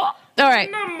 All right.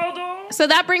 So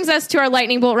that brings us to our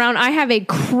lightning bolt round. I have a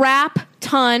crap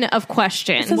ton of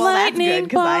questions. Well, that's good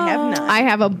because I have none. I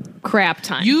have a crap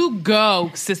ton. You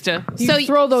go, sister. so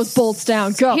Throw those bolts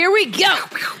down. Go. here we go.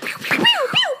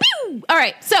 All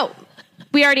right, so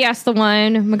we already asked the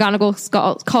one.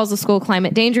 McGonagall calls the school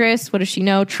climate dangerous. What does she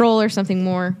know? Troll or something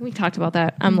more? We talked about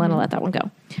that. I'm going to let that one go.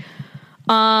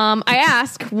 I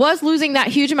ask, was losing that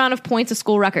huge amount of points a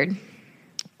school record?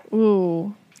 Ooh.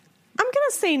 I'm going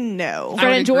to say no. Fred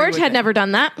and agree George with had it. never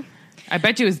done that. I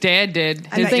bet you his dad did.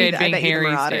 I His bet you- dad I being bet you the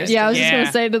Harry's Marauders dad. Yeah, I was just going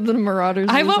to say that the Marauders.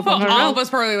 I lose love a how bunch. all of us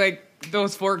probably like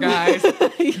those four guys.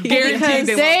 Guaranteed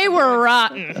They were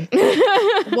rotten.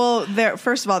 Well,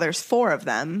 first of all, there's 4 of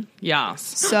them. Yes.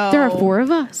 So There are 4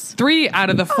 of us. 3 out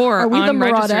of the 4 Are we the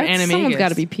unregistered Marauders? animagus. Someone's got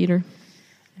to be Peter.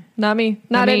 Not me.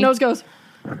 Not me. it. Nose goes.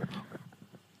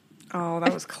 Oh,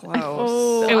 that was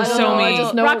close. It was I don't so know, I mean.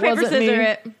 just know Rock, it paper, wasn't scissors, me.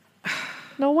 it.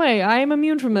 No way. I am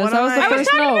immune from this. What That am was the I- I was first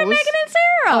talking to nose. Megan and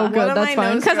Sarah. Oh, What good. am That's I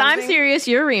fine. nose Because I'm Ghosting? serious,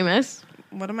 you're Remus.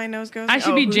 What am I nose goes? I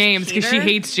should be who's James because she Peter?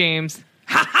 hates James.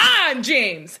 Ha ha! I'm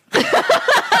James.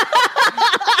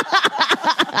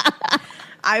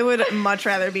 I would much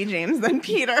rather be James than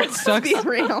Peter. Let's be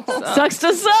real. Sucks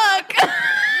to suck.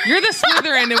 You're the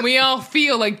Slytherin, and we all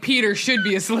feel like Peter should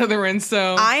be a Slytherin.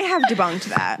 So I have debunked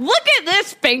that. Look at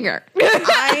this finger.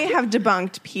 I have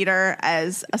debunked Peter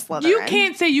as a Slytherin. you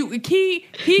can't say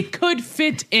he could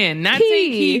fit in. Not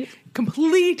saying he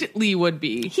completely would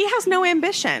be. He has no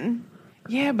ambition.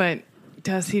 Yeah, but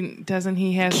doesn't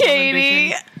he have some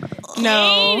Katie. ambition?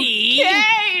 No. Katie.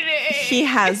 He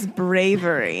has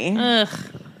bravery. Ugh.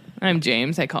 I'm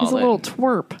James. I call He's a it. little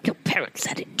twerp. Your parents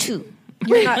said it too.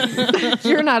 You're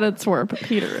not a twerp.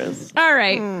 Peter is. All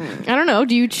right. I don't know.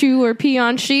 Do you chew or pee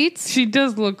on sheets? She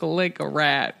does look like a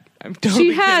rat. I'm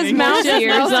totally She has kidding. mouse She has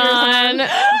ears mouse ears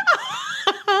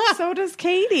on. So does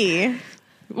Katie.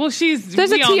 Well, she's.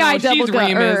 There's a we all know TI double she's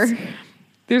Remus. gutter.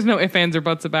 There's no ifs, ands, or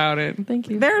buts about it. Thank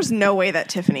you. There's no way that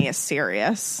Tiffany is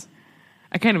serious.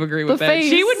 I kind of agree with The that. face.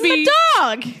 She would be.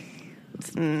 Dog.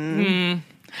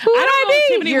 I don't know if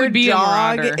Tiffany Your would be a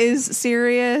dog marauder. is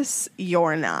serious.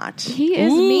 You're not. He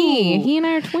is Ooh. me. He and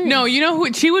I are twins. No, you know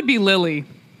who? She would be Lily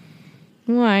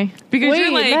Why? because Wait,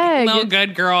 you're like Meg. little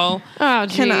good girl. Oh,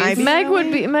 Can I jeez. be Meg would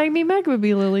Lily? be Meg would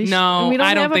be Lily. No, We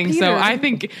I don't have a think so. Peter. I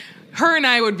think her and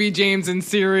I would be James and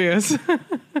Sirius.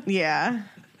 Yeah.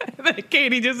 That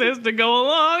Katie just has to go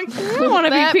along. I don't want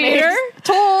to be That Peter. makes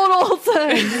total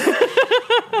sense.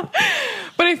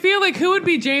 But I feel like who would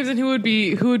be James and who would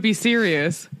be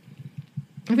Sirius?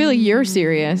 I feel like you're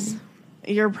serious.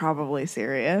 You're probably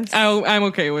serious. Oh, I'm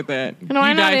okay with that. am I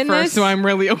you not died in first, this? so I'm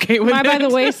really okay with Am I by it. the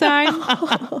wayside?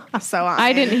 So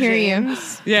I didn't hear you.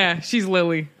 James. Yeah, she's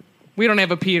Lily. We don't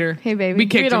have a Peter. Hey, baby. We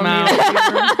kicked We don't him out. need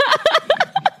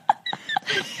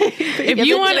If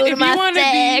you want to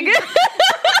be,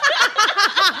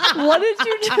 What did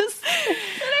you just?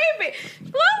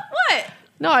 What?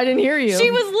 No, I didn't hear you. She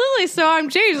was Lily, so I'm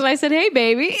James, and I said, "Hey,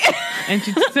 baby." and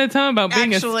she said something about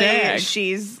being Actually, a stag.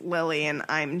 she's Lily and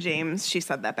I'm James. She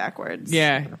said that backwards.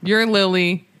 Yeah, you're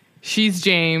Lily. She's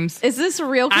James. Is this a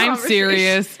real I'm conversation?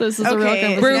 serious. This is a real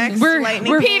Okay, conversation. next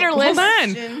lightning Peterless.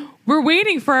 Hold on. We're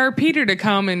waiting for our Peter to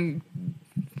come, and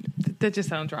that just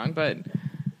sounds wrong, but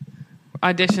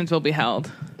auditions will be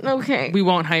held. Okay. We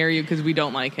won't hire you because we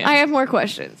don't like him. I have more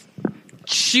questions.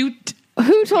 Shoot.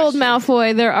 Who told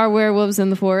Malfoy there are werewolves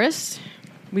in the forest?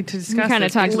 We discussed kinda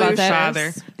this. talked about Lucius. that.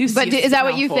 Father. But Lucius is that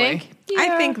what you Malfoy. think?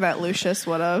 I think that Lucius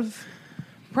would have.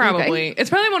 Probably. Okay. It's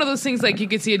probably one of those things like you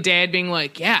could see a dad being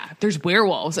like, yeah, there's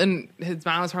werewolves. And his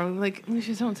mom was probably like,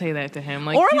 Lucius, don't say that to him.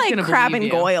 Like, Or he's like gonna Crab believe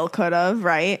and you. Goyle could have,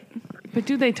 right? But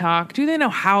do they talk? Do they know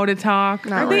how to talk?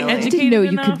 Not Are they really. I educated Didn't know you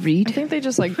enough? could I read. think they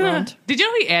just like grunt. Did you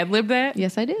know he ad-libbed that?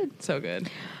 Yes, I did. So good.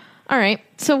 All right.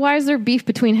 So why is there beef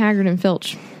between Hagrid and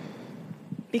Filch?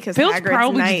 Because Filch Hagrid's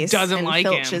probably just nice doesn't and like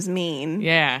Filch him. is mean.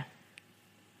 Yeah.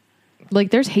 Like,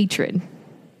 there's hatred.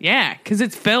 Yeah, because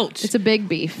it's Filch. It's a big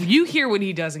beef. You hear what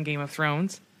he does in Game of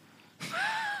Thrones.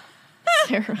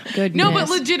 Sarah. Goodness. No, but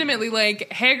legitimately, like,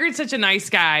 Hagrid's such a nice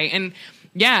guy. And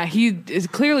yeah, he is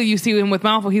clearly, you see him with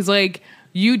Malfoy. He's like,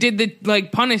 you did the,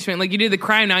 like, punishment. Like, you did the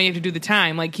crime, now you have to do the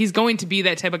time. Like, he's going to be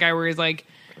that type of guy where he's like,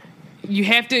 you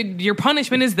have to, your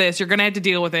punishment is this. You're going to have to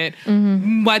deal with it.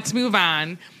 Let's move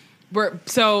on. But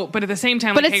at the same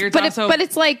time, But like, it's Hagrid's but also... it's but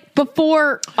it's like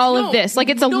before all of this. Like,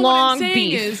 it's a long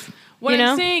beef. What you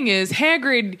know? I'm saying is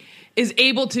Hagrid is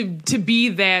able to be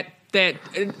that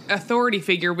authority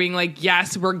figure, being like,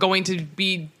 yes, we're going to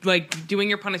be like doing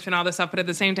your punishment, all this stuff, but at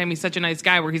the same time, he's such a nice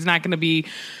guy where he's not going to be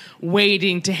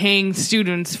waiting to hang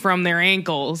students from their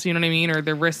ankles, you know what I mean, or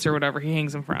their wrists or whatever he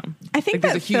hangs them from. I think like,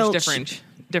 there's that a huge Filch-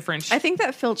 difference. I think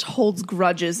that Filch holds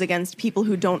grudges against people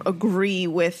who don't agree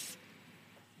with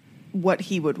what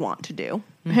he would want to do.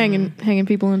 Hanging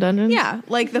people in dungeons. Yeah,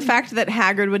 like the fact that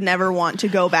Hagrid would never want to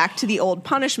go back to the old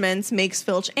punishments makes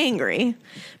Filch angry,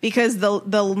 because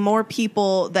the more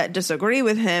people that disagree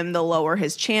with him, the lower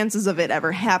his chances of it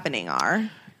ever happening are.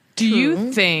 Do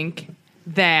you think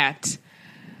that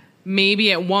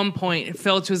maybe at one point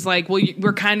Filch was like, well,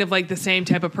 we're kind of like the same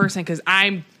type of person because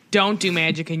I don't do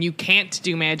magic and you can't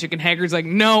do magic, and Hagrid's like,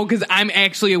 no, because I'm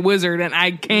actually a wizard and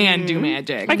I can do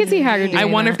magic. I could see Hagrid doing I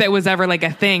wonder that. if that was ever like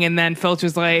a thing, and then Filch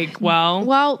was like,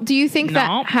 well, Do you think that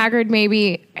No. Hagrid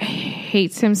maybe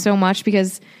hates him so much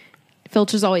because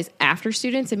Filch is always after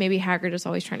students and maybe Hagrid is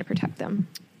always trying to protect them?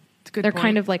 it's a good They're point.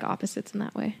 kind of like opposites in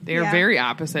that way. They're Yeah. very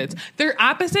opposites. They're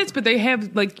opposites, but they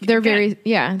have like They're very,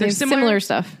 they they're have similar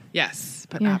stuff. Yes,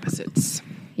 but Yeah. opposites.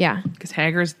 Yeah. Because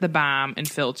Hagrid's the bomb and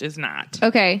Filch is not.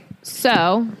 Okay,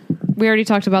 so we already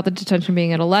talked about the detention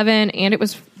being at 11, and it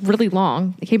was really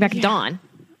long. It came back at dawn.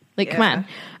 Like, come Yeah. on.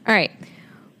 All right.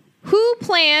 Who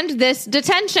planned this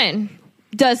detention?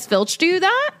 Does Filch do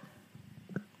that?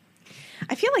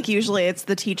 I feel like usually it's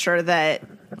the teacher that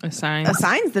Assigns.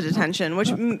 assigns the detention, which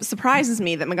surprises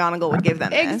me that McGonagall would give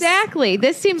them this. Exactly.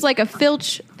 This seems like a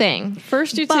Filch thing.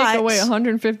 First you But- take away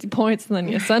 150 points and then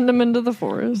you send them into the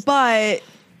forest. But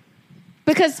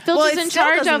Because Filch well, is it in still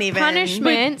charge of doesn't even-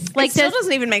 punishments. it Like, still does,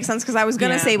 doesn't even make sense, because I was going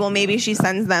to Yeah. say, well, maybe she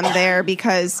sends them there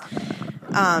because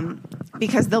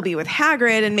they'll be with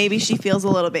Hagrid, and maybe she feels a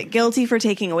little bit guilty for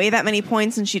taking away that many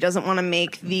points, and she doesn't want to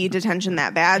make the detention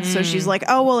that bad. So she's like,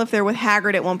 oh, well, if they're with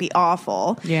Hagrid, it won't be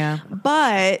awful. Yeah.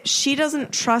 But she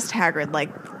doesn't trust Hagrid like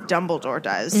Dumbledore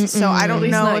does. So I don't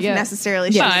least know not if yet.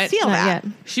 necessarily she But- would feel not that.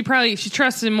 yet. She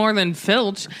trusts him more than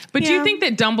Filch. But do Yeah. you think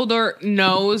that Dumbledore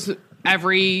knows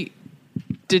every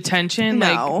detention?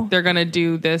 No. Like they're gonna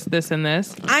do this, this, and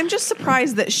this. I'm just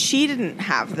surprised that she didn't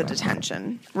have the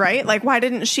detention, right? Like, why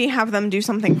didn't she have them do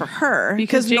something for her?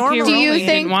 Because J.K. normally, do you Rowling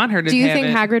think? didn't want her to do you have think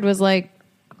it. Hagrid was like,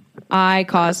 "I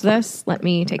caused this. Let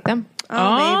me take them"?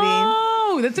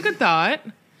 Oh, that's a good thought.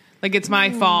 Like it's my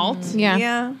fault. Yeah.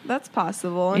 Yeah, that's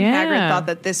possible. And Yeah. Hagrid thought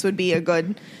that this would be a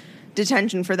good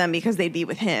detention for them because they'd be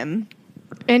with him.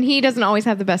 And he doesn't always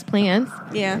have the best plans.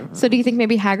 Yeah, So do you think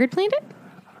maybe Hagrid planned it?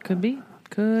 Could be.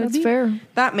 Could That's be. fair.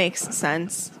 that makes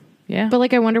sense. Yeah. But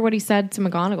like, I wonder what he said to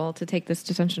McGonagall to take this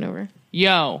detention over.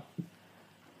 Yo,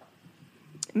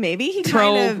 Maybe he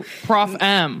Pro kind of. Prof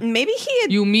M. Maybe he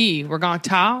had. You, me, we're gonna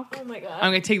talk. Oh my god!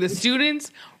 I'm gonna take the students.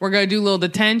 We're gonna do a little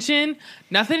detention.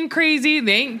 Nothing crazy.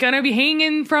 They ain't gonna be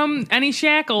hanging from any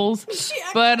shackles.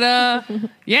 But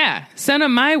yeah, send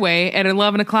them my way at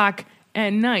 11 o'clock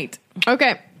at night.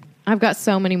 Okay. I've got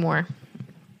so many more.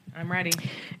 I'm ready.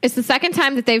 It's the second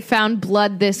time that they've found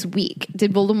blood this week.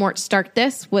 Did Voldemort start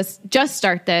this?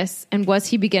 Start this? And was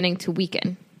he beginning to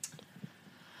weaken?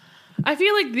 I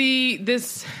feel like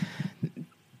this.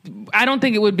 I don't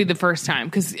think it would be the first time,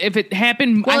 because if it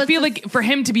happened, Well, I it's feel the- like for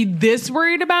him to be this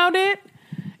worried about it.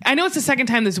 I know it's the second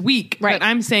time this week, Right. but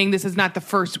I'm saying this is not the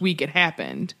first week it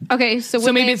happened. Okay, so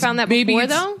when maybe they it's- found that maybe before,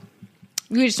 it's- though?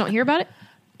 We just don't hear about it?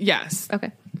 Yes.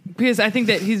 Okay. Because I think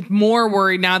that he's more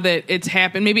worried now that it's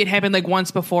happened. Maybe it happened like once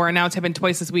before, and now it's happened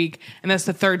twice this week, and that's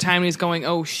the third time he's going,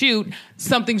 oh, shoot,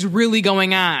 something's really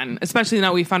going on, especially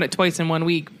now we found it twice in 1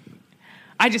 week.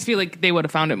 I just feel like they would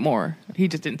have found it more. He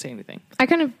just didn't say anything. I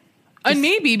kind of... And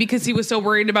maybe because he was so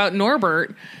worried about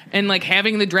Norbert and like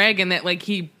having the dragon that like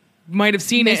he might have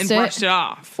seen it and Missed it. brushed it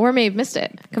off. Or may have missed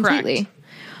it completely. Correct.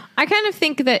 I kind of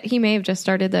think that he may have just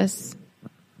started this.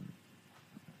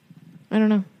 I don't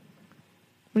know.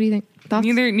 What do you think? Thoughts?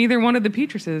 Neither one of the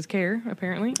Petruses care,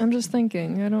 apparently. I'm just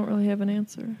thinking. I don't really have an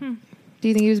answer. Do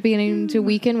you think he was beginning to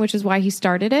weaken, which is why he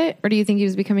started it? Or do you think he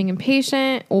was becoming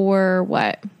impatient? Or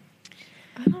what?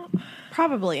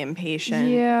 Probably impatient.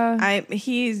 Yeah.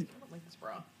 He's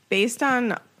based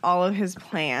on all of his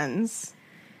plans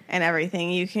and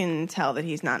everything. You can tell that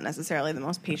he's not necessarily the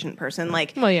most patient person.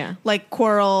 Like, Well, yeah. like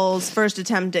Quirrell's first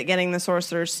attempt at getting the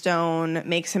Sorcerer's Stone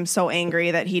makes him so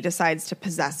angry that he decides to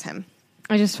possess him.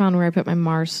 I just found where I put my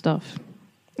Mars stuff.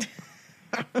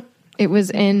 It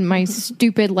was in my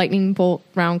stupid lightning bolt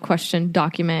round question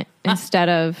document instead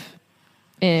of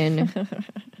in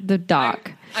the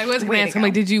doc. I was going Way to to ask him, go.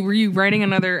 like, were you writing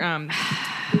another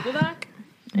Google Doc?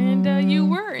 And you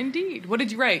were, indeed. What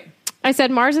did you write? I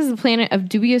said Mars is a planet of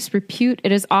dubious repute.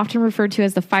 It is often referred to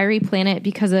as the fiery planet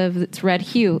because of its red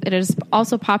hue. It is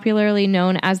also popularly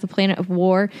known as the planet of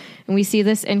war, and we see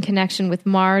this in connection with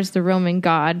Mars, the Roman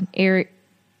god, Ares.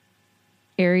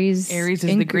 Ares is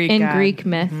in, the Greek in god. Greek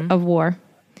myth of war.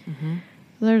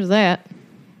 There's that.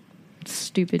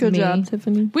 Stupid Good me. job,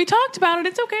 Tiffany. We talked about it.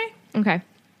 It's okay. Okay.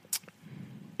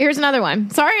 Here's another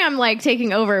one. Sorry I'm like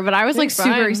taking over, but I was like You're super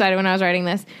fine. excited when I was writing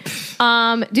this.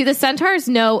 Do the centaurs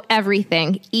know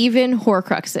everything, even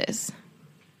Horcruxes?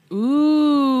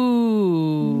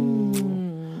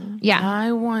 Ooh. Yeah.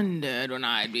 I wondered when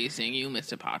I'd be seeing you,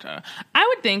 Mr. Potter. I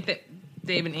would think that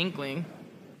they have an inkling.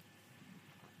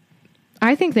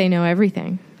 I think they know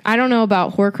everything. I don't know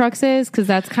about Horcruxes because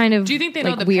that's kind of Do you think they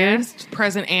like, know the weird. past,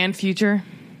 present, and future?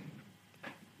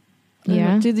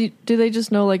 Yeah. Do they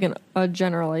just know like a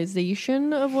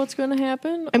generalization of what's going to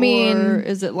happen? I mean- or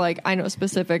is it like I know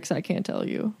specifics? I can't tell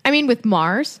you. I mean, with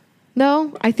Mars,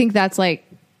 though, I think that's like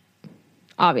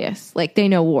obvious. Like they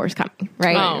know war's coming,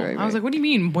 right? I was like, what do you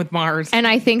mean with Mars? And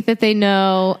I think that they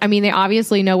know. I mean, they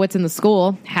obviously know what's in the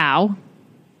school. How?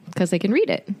 Because they can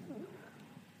read it.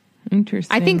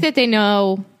 Interesting. I think that they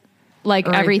know like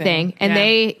Everything, everything, and yeah.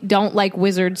 they don't like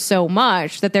wizards so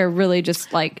much that they're really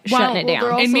just like shutting it They're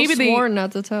down. also And maybe they- sworn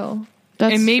not to tell.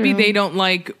 That's and maybe true. they don't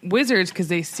like wizards because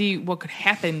they see what could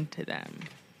happen to them.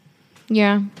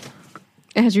 Yeah.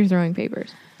 As you're throwing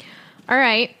papers. All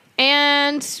right.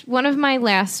 And one of my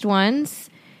last ones,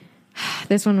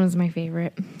 this one was my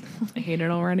favorite, I hate it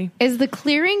already. is the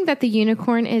clearing that the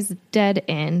unicorn is dead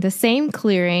in. The same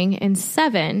clearing in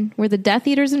 7 where the Death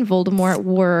Eaters and Voldemort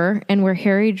were and where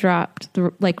Harry dropped,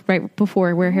 right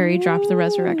before where Harry dropped the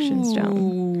Resurrection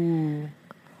Stone.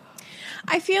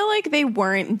 I feel like they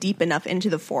weren't deep enough into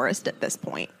the forest at this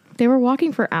point. They were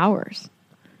walking for hours.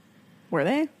 Were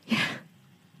they?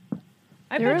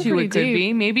 I They were bet you pretty it could deep.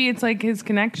 be. Maybe it's like his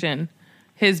connection.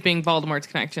 His being Voldemort's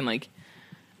connection. Like,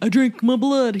 I drink my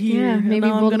blood here. Yeah, and maybe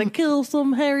now I'm going to Voldemort- kill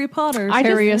some Harry Potters.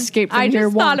 Harry escaped from I here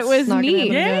just thought once. it was Not gonna neat.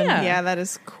 happen again. Yeah. Yeah, that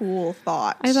is cool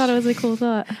thought. I thought it was a cool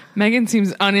thought. Megan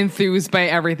seems unenthused by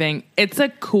everything. It's a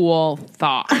cool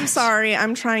thought. I'm sorry,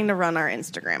 I'm trying to run our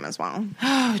Instagram as well.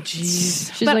 Oh,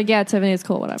 jeez. She's like, yeah, Tiffany, it's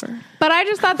cool, whatever. But I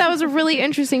just thought that was a really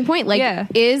interesting point. Like, Yeah.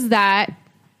 is that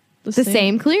the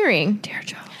same clearing? Dear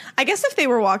Joe. I guess if they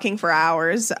were walking for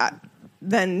hours,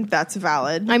 then that's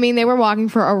valid. I mean, they were walking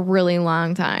for a really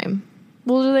long time.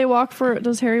 Well,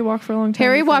 does Harry walk for a long time?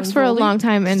 Harry before walks for a Voldy? long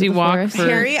time in Does he the walk forest. for-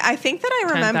 Harry, I think that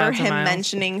I remember 10,000 him miles.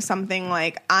 mentioning something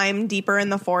like, I'm deeper in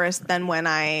the forest than when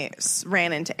I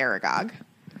ran into Aragog.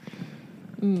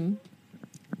 In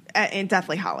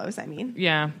Deathly Hollows, I mean.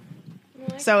 Yeah.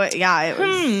 So, yeah, it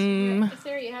was...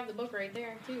 Sarah, you have the book right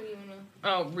there, too.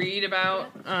 Oh, read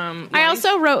about. I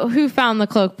also wrote Who Found the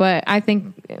Cloak, but I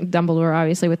think Dumbledore,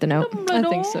 obviously, with the note. I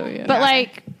think so, yeah. But,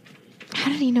 like, how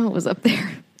did he know it was up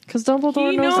there? Because Dumbledore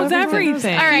He knows knows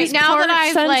everything. All right, He's now part that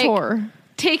I've, centaur.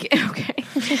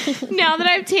 now that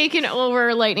I've taken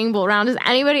over Lightning Bolt Round, does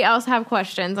anybody else have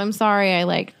questions? I'm sorry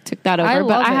I, took that over, I but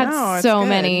love I it. had No, it's so good.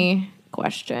 many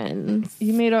questions.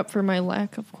 You made up for my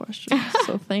lack of questions,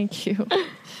 so thank you.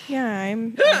 Yeah, I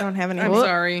don't have any... I'm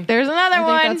sorry. There's another I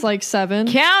one. think that's like 7.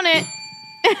 Count it.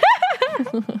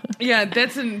 Yeah,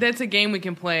 that's a game we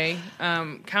can play.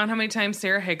 Count how many times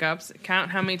Sarah hiccups.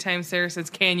 Count how many times Sarah says,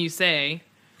 "Can you say?"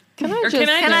 Can I Or just Can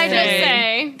I just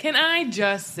say? Can I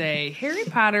just say Harry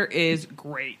Potter is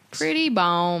great. Pretty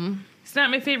bomb. He's not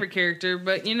my favorite character,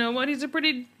 but you know what? He's a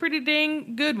pretty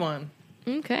dang good one.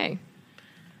 Okay.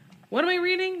 What am I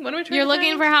reading? What am I trying You're to looking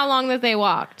find? for how long that they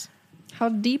walked. How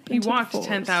deep He into the walked forest?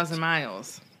 10,000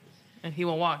 miles, and he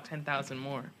will walk 10,000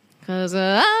 more. Because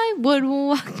I would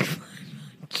walk.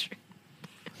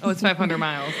 Oh, it's 500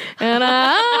 miles. And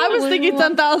I was thinking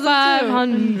 10,000 too.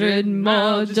 500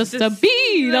 more just to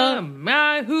be the.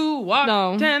 man who walked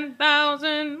No.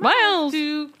 10,000 Miles. miles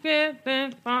to get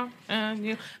that far and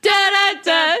you.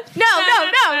 Da-da-da.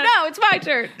 No, it's my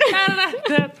turn.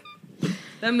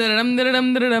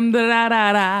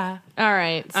 All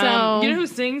right, so You know who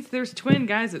sings? There's twin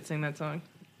guys that sing that song.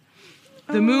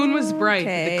 The moon was bright,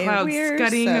 but Okay, the clouds we're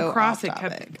scudding so across off it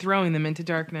kept topic. throwing them into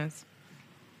darkness.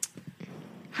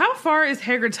 How far is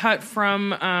Hagrid's hut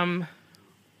from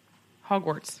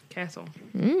Hogwarts Castle?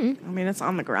 I mean, it's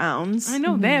on the grounds. I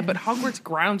know that, but Hogwarts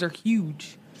grounds are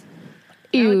huge.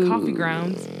 Ew. Like coffee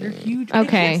grounds, they're huge.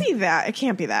 Okay. It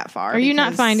can't be that far. Are you not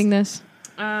because- finding this?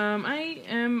 I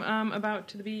am about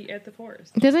to be at the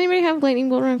forest. Does anybody have lightning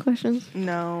bolt round questions?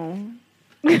 No.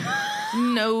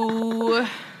 No.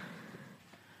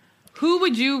 Who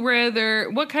would you rather?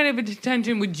 What kind of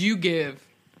attention would you give?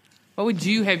 What would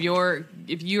you have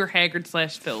if you're Hagrid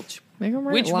 / Filch? Make them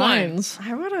write Which one? lines.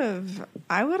 I would have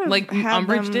Like had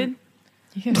Umbridge them- did?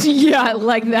 Yeah,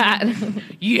 like that.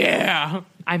 Yeah.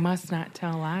 I must not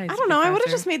tell lies. I don't know. I would have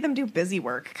Professor. just made them do busy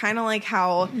work, kind of like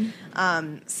how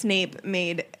Snape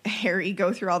made Harry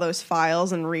go through all those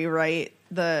files and rewrite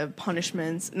the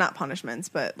punishments. Not punishments,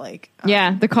 but like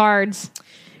Yeah, the cards.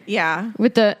 Yeah.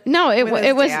 With the it With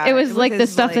his was dad. it was With like the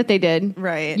his, stuff like- that they did.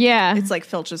 Right. Yeah. It's like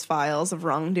Filch's files of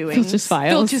wrongdoing. Filch's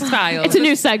files. Filch's files. It's a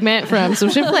new segment from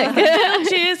Social Flick.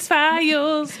 Filch's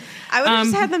files. I would have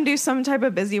just had them do some type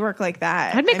of busy work like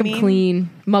that. I'd make them clean,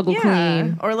 muggle Yeah.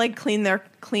 clean. Or like clean her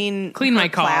my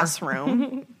car.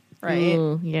 classroom. Right.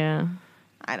 Ooh, yeah.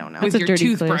 I don't know. With a your dirty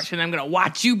toothbrush, place. and I'm gonna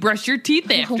watch you brush your teeth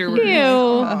afterwards.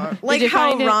 Ew. Like you how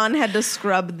find it? Ron had to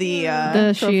scrub the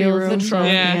The shields, room. and stuff.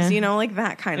 Yeah. You know, like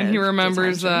that kind And of. he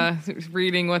remembers detention.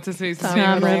 reading what's his face.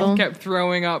 Tom Riddle. Kept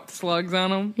throwing up slugs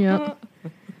on him. Yep.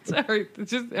 Sorry,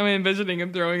 it's just I'm envisioning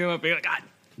him throwing them up, being like, "God,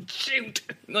 shoot!"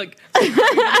 Like,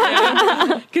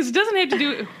 because doesn't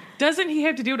he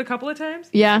have to do it a couple of times?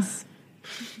 Yes.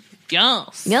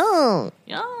 Yes. No.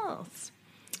 Yes.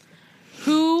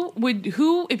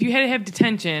 Who, if you had to have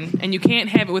detention and you can't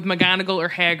have it with McGonagall or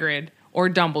Hagrid or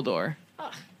Dumbledore?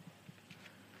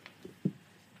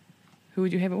 Who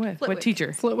would you have it with? What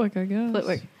teacher? Flitwick, I guess.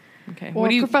 Flitwick. Okay. Or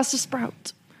Professor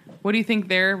Sprout. What do you think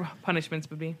their punishments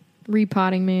would be?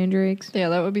 Repotting mandrakes. Yeah,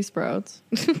 that would be Sprouts.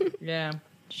 Yeah.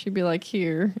 She'd be like,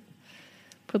 here,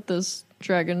 put this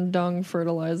dragon dung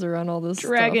fertilizer on all this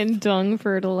Dragon dung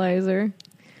fertilizer.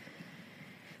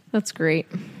 That's great.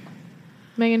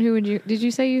 Megan, did you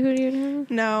say who you'd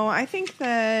have? No, I think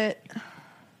I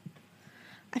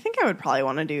would probably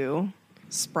want to do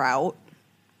Sprout,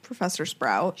 Professor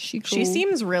Sprout. She She cool.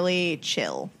 seems really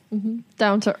chill. stuff.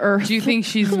 Down to earth. Do you think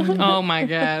she's? Oh my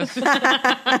gosh. Do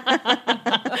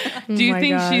you my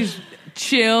think gosh. she's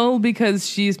chill because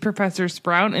she's Professor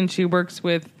Sprout and she works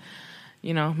with,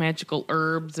 magical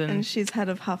herbs And and she's head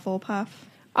of Hufflepuff.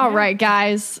 All right,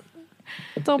 guys.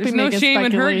 Don't there's be no making shame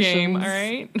in her game. All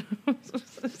speculations.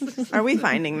 right. Are we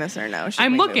finding this or no? Should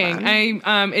I'm we move looking.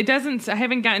 on? It doesn't. I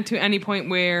haven't gotten to any point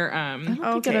where. think it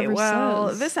Okay, ever well,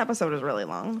 says. this episode is really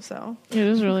long, so It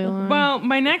is really long. Well,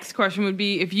 my next question would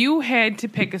be: if you had to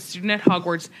pick a student at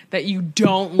Hogwarts that you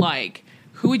don't like,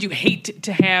 who would you hate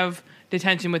to have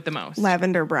detention with the most?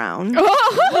 Lavender Brown.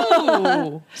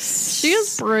 Ooh. She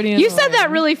is pretty you said that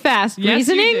annoying. really fast. Yes,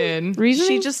 you Reasoning? did. Reasoning?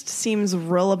 She just seems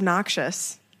real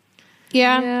obnoxious.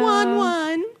 yeah. Yeah.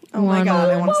 1-1. Oh my One, god,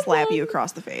 I one. want to slap you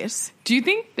across the face. Do you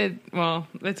think that? Well,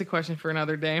 that's a question for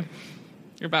another day.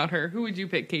 About her, who would you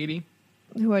pick, Katie?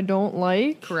 Who I don't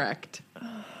like. Correct.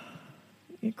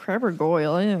 Crab or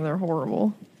Goyle. I think they're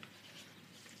horrible.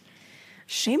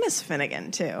 Seamus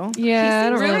Finnegan too. Yeah, I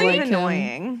don't Really really like him.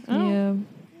 annoying. Yeah,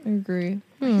 I agree.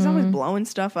 He's always blowing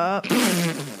stuff up.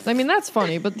 I mean, that's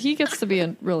funny, but he gets to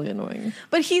be really annoying.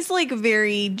 But he's like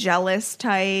very jealous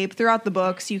type. Throughout the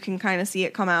books, you can kind of see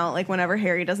it come out. Like whenever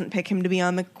Harry doesn't pick him to be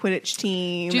on the Quidditch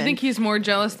team. Do you and- think he's more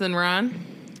jealous than Ron?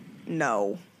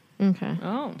 No. Okay.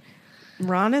 Oh.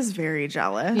 Ron is very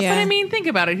jealous. Yeah. But I mean, think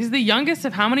about it. He's the youngest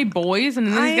of how many boys? And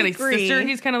then I he's got a agree. sister.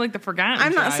 He's kind of like the forgotten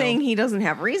I'm not child. saying he doesn't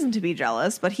have reason to be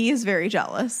jealous, but he is very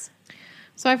jealous.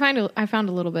 So I found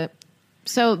a little bit.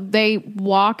 So they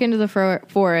walk into the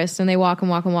forest and they walk and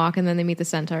walk and walk and then they meet the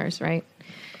centaurs, right?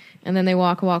 And then they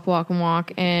walk and walk, walk and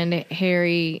walk and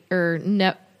Harry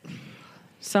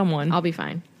Someone. I'll be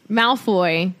fine.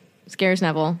 Malfoy scares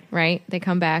Neville, right? They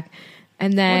come back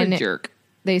and then what a jerk.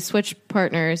 they switch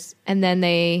partners and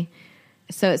then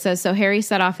so it says Harry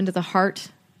set off into the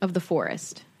heart of the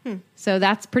forest. So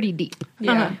that's pretty deep.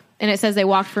 Yeah. And it says they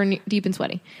walked for deep and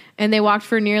sweaty. And they walked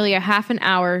for nearly a half an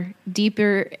hour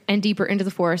deeper and deeper into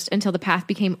the forest until the path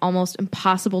became almost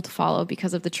impossible to follow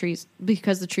because the trees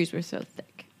were so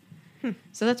thick.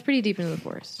 So that's pretty deep into the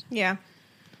forest. Yeah.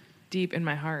 Deep in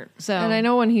my heart. So And I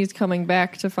know when he's coming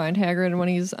back to find Hagrid and when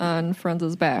he's on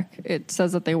Friends' back, it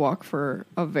says that they walk for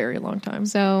a very long time.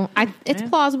 So it's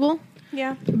plausible.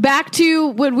 Yeah. Back to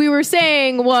what we were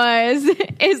saying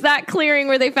is that clearing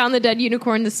where they found the dead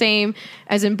unicorn the same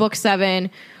as in book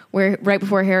 7, where right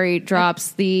before Harry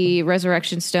drops the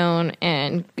resurrection stone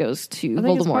and goes to I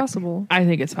think it's Voldemort. possible. I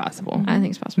think it's possible. I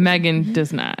think it's possible. Megan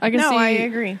does not. I can No, see. I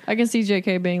agree. I can see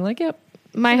JK being like, "Yep."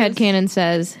 My headcanon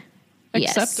says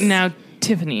Accept. yes. Now,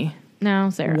 Tiffany, Now,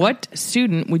 Sarah. what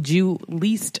student would you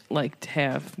least like to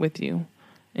have with you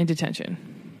in detention?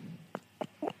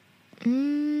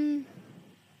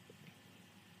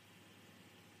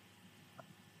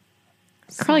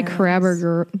 Probably Crab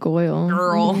or Goyle.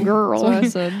 Girl. That's what I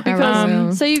said.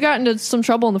 Because say you got into some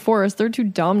trouble in the forest, they're too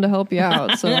dumb to help you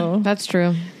out. So That's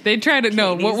true. They try to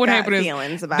no. Katie's What would got happen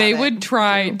feelings is about they it. would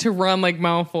try to run like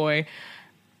Malfoy,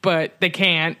 but they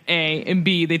can't. A and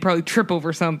B, they'd probably trip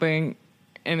over something,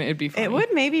 and it'd be funny. It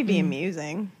would maybe be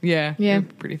amusing. yeah, Yeah. it'd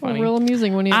be pretty funny. real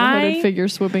amusing when you have a I- hooded figure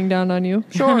swooping down on you.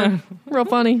 Sure, real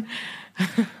funny.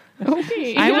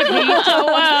 Okay. I would hate. Oh,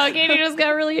 wow. Katie just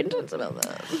got really intense about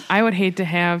that. I would hate to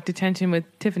have detention with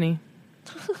Tiffany.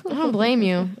 I don't blame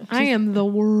you. I am the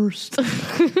worst.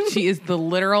 She is the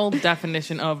literal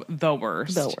definition of the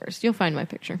worst. The worst. You'll find my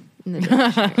picture in the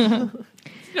description.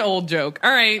 It's an old joke.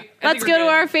 All right. Let's go to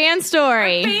our fan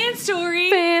story. fan story.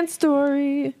 Fan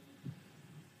story.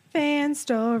 Fan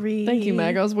story. Thank you,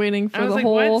 Meg. I was waiting for I was the like,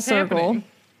 whole what's circle. happening?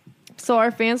 So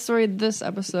our fan story this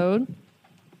episode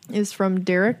is from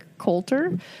Derek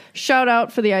Coulter. Shout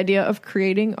out for the idea of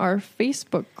creating our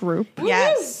Facebook group.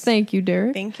 Yes. Thank you,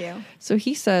 Derek. Thank you. So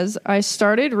he says, I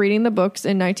started reading the books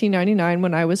in 1999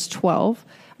 when I was 12.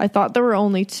 I thought there were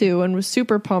only 2 and was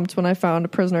super pumped when I found A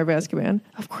Prisoner of Azkaban.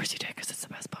 Of course you did, because it's the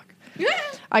best book.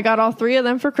 I got all 3 of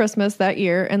them for Christmas that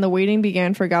year, and the waiting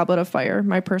began for Goblet of Fire,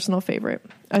 my personal favorite.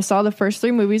 I saw the first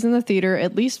 3 movies in the theater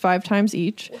at least 5 times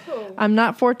each. Whoa. I'm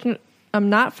not fortunate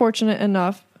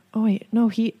enough. Oh wait, no,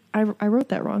 I wrote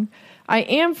that wrong. I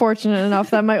am fortunate enough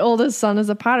that my oldest son is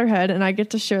a Potterhead, and I get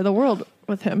to share the world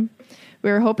with him. We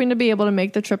are hoping to be able to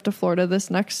make the trip to Florida this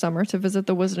next summer to visit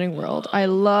the Wizarding World. I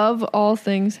love all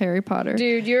things Harry Potter.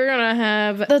 Dude, you're going to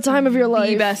have The time of your life.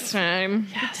 the best time.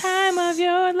 The time of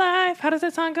your life. How does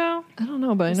that song go? I don't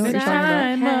know, but I know what The you're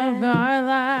talking about. time of our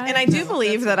life. And I do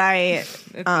believe that I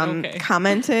okay.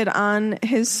 commented on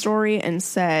his story and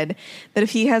said that if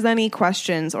he has any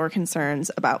questions or concerns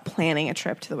about planning a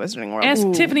trip to the Wizarding World, Ask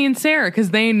Tiffany and Sarah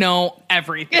because they know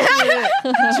everything.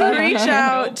 to reach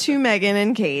out to Megan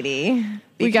and Katie.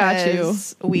 We got you.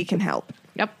 because we can help.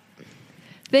 Yep.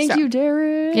 Thank So- you,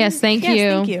 Derek. Yes, thank you.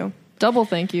 Yes, thank you. Double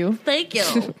thank you. Thank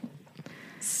you.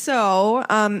 So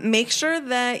make sure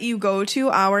that you go to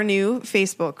our new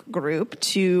Facebook group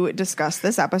to discuss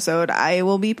this episode. I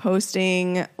will be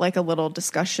posting like a little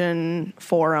discussion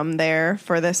forum there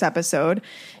for this episode.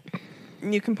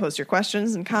 You can post your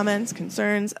questions and comments,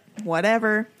 concerns,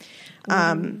 whatever.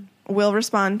 We'll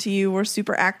respond to you. We're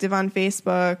super active on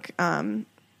Facebook.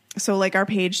 So like our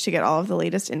page to get all of the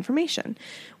latest information.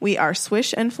 We are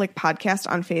Swish and Flick Podcast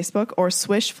on Facebook or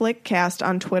Swish Flick Cast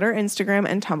on Twitter, Instagram,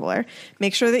 and Tumblr.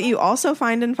 Make sure that you also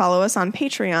find and follow us on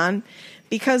Patreon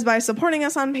because by supporting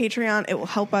us on Patreon, it will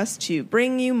help us to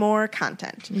bring you more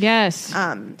content. Yes.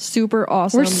 Super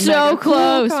awesome. We're so Mega cool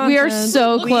close. We are content.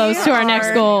 so close to our next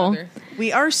are- goal.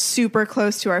 We are super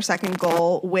close to our second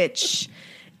goal, which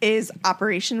is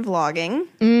Operation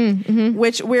Vlogging,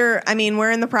 which we're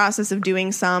in the process of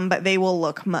doing some, but they will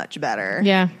look much better.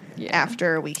 Yeah.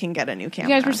 After we can get a new You camera.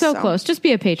 guys were so close. Just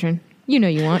be a patron. You know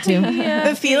you want to.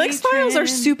 The Felix files are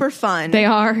super fun. They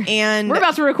are. And We're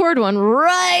about to record one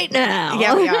right now.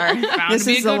 yeah, we are. Bound This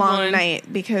to be is a a good long one.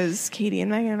 night because Katie and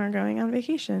Megan are going on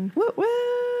vacation. Woo woo.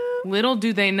 Little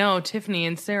do they know, Tiffany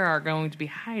and Sarah are going to be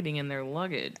hiding in their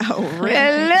luggage. Oh, really?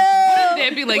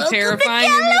 That'd be like terrifying.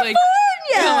 You'd be like,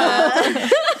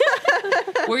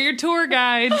 we're your tour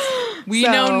guides. We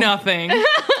So- know nothing.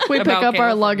 We pick about up our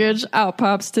California. luggage. Out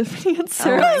pops Tiffany and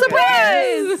Sarah. my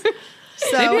Surprise!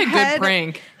 So They'd be a good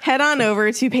prank. Head on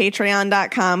over to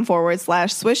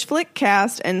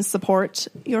patreon.com/swishflickcast and support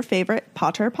your favorite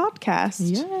Potter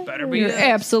podcast. Better be Your us.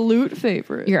 absolute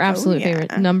favorite. Your absolute yeah.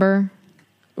 favorite. Number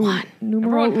Numero Number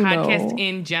one uno. podcast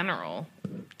in general.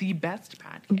 The best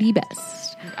podcast the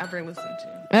best. you've ever listened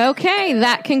to. Okay,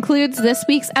 that concludes this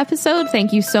week's episode.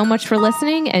 Thank you so much for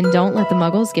listening, and don't let the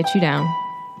muggles get you down.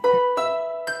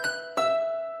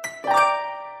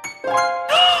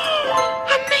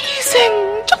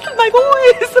 Amazing! Just my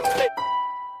voice!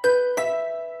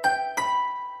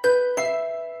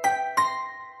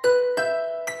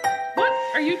 What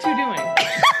are you two doing?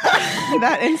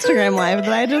 That Instagram live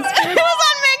that I just did. It was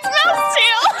on Meg's mouse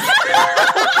tail.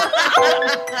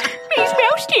 Meg's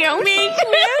mouse tail.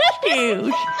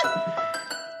 Huge.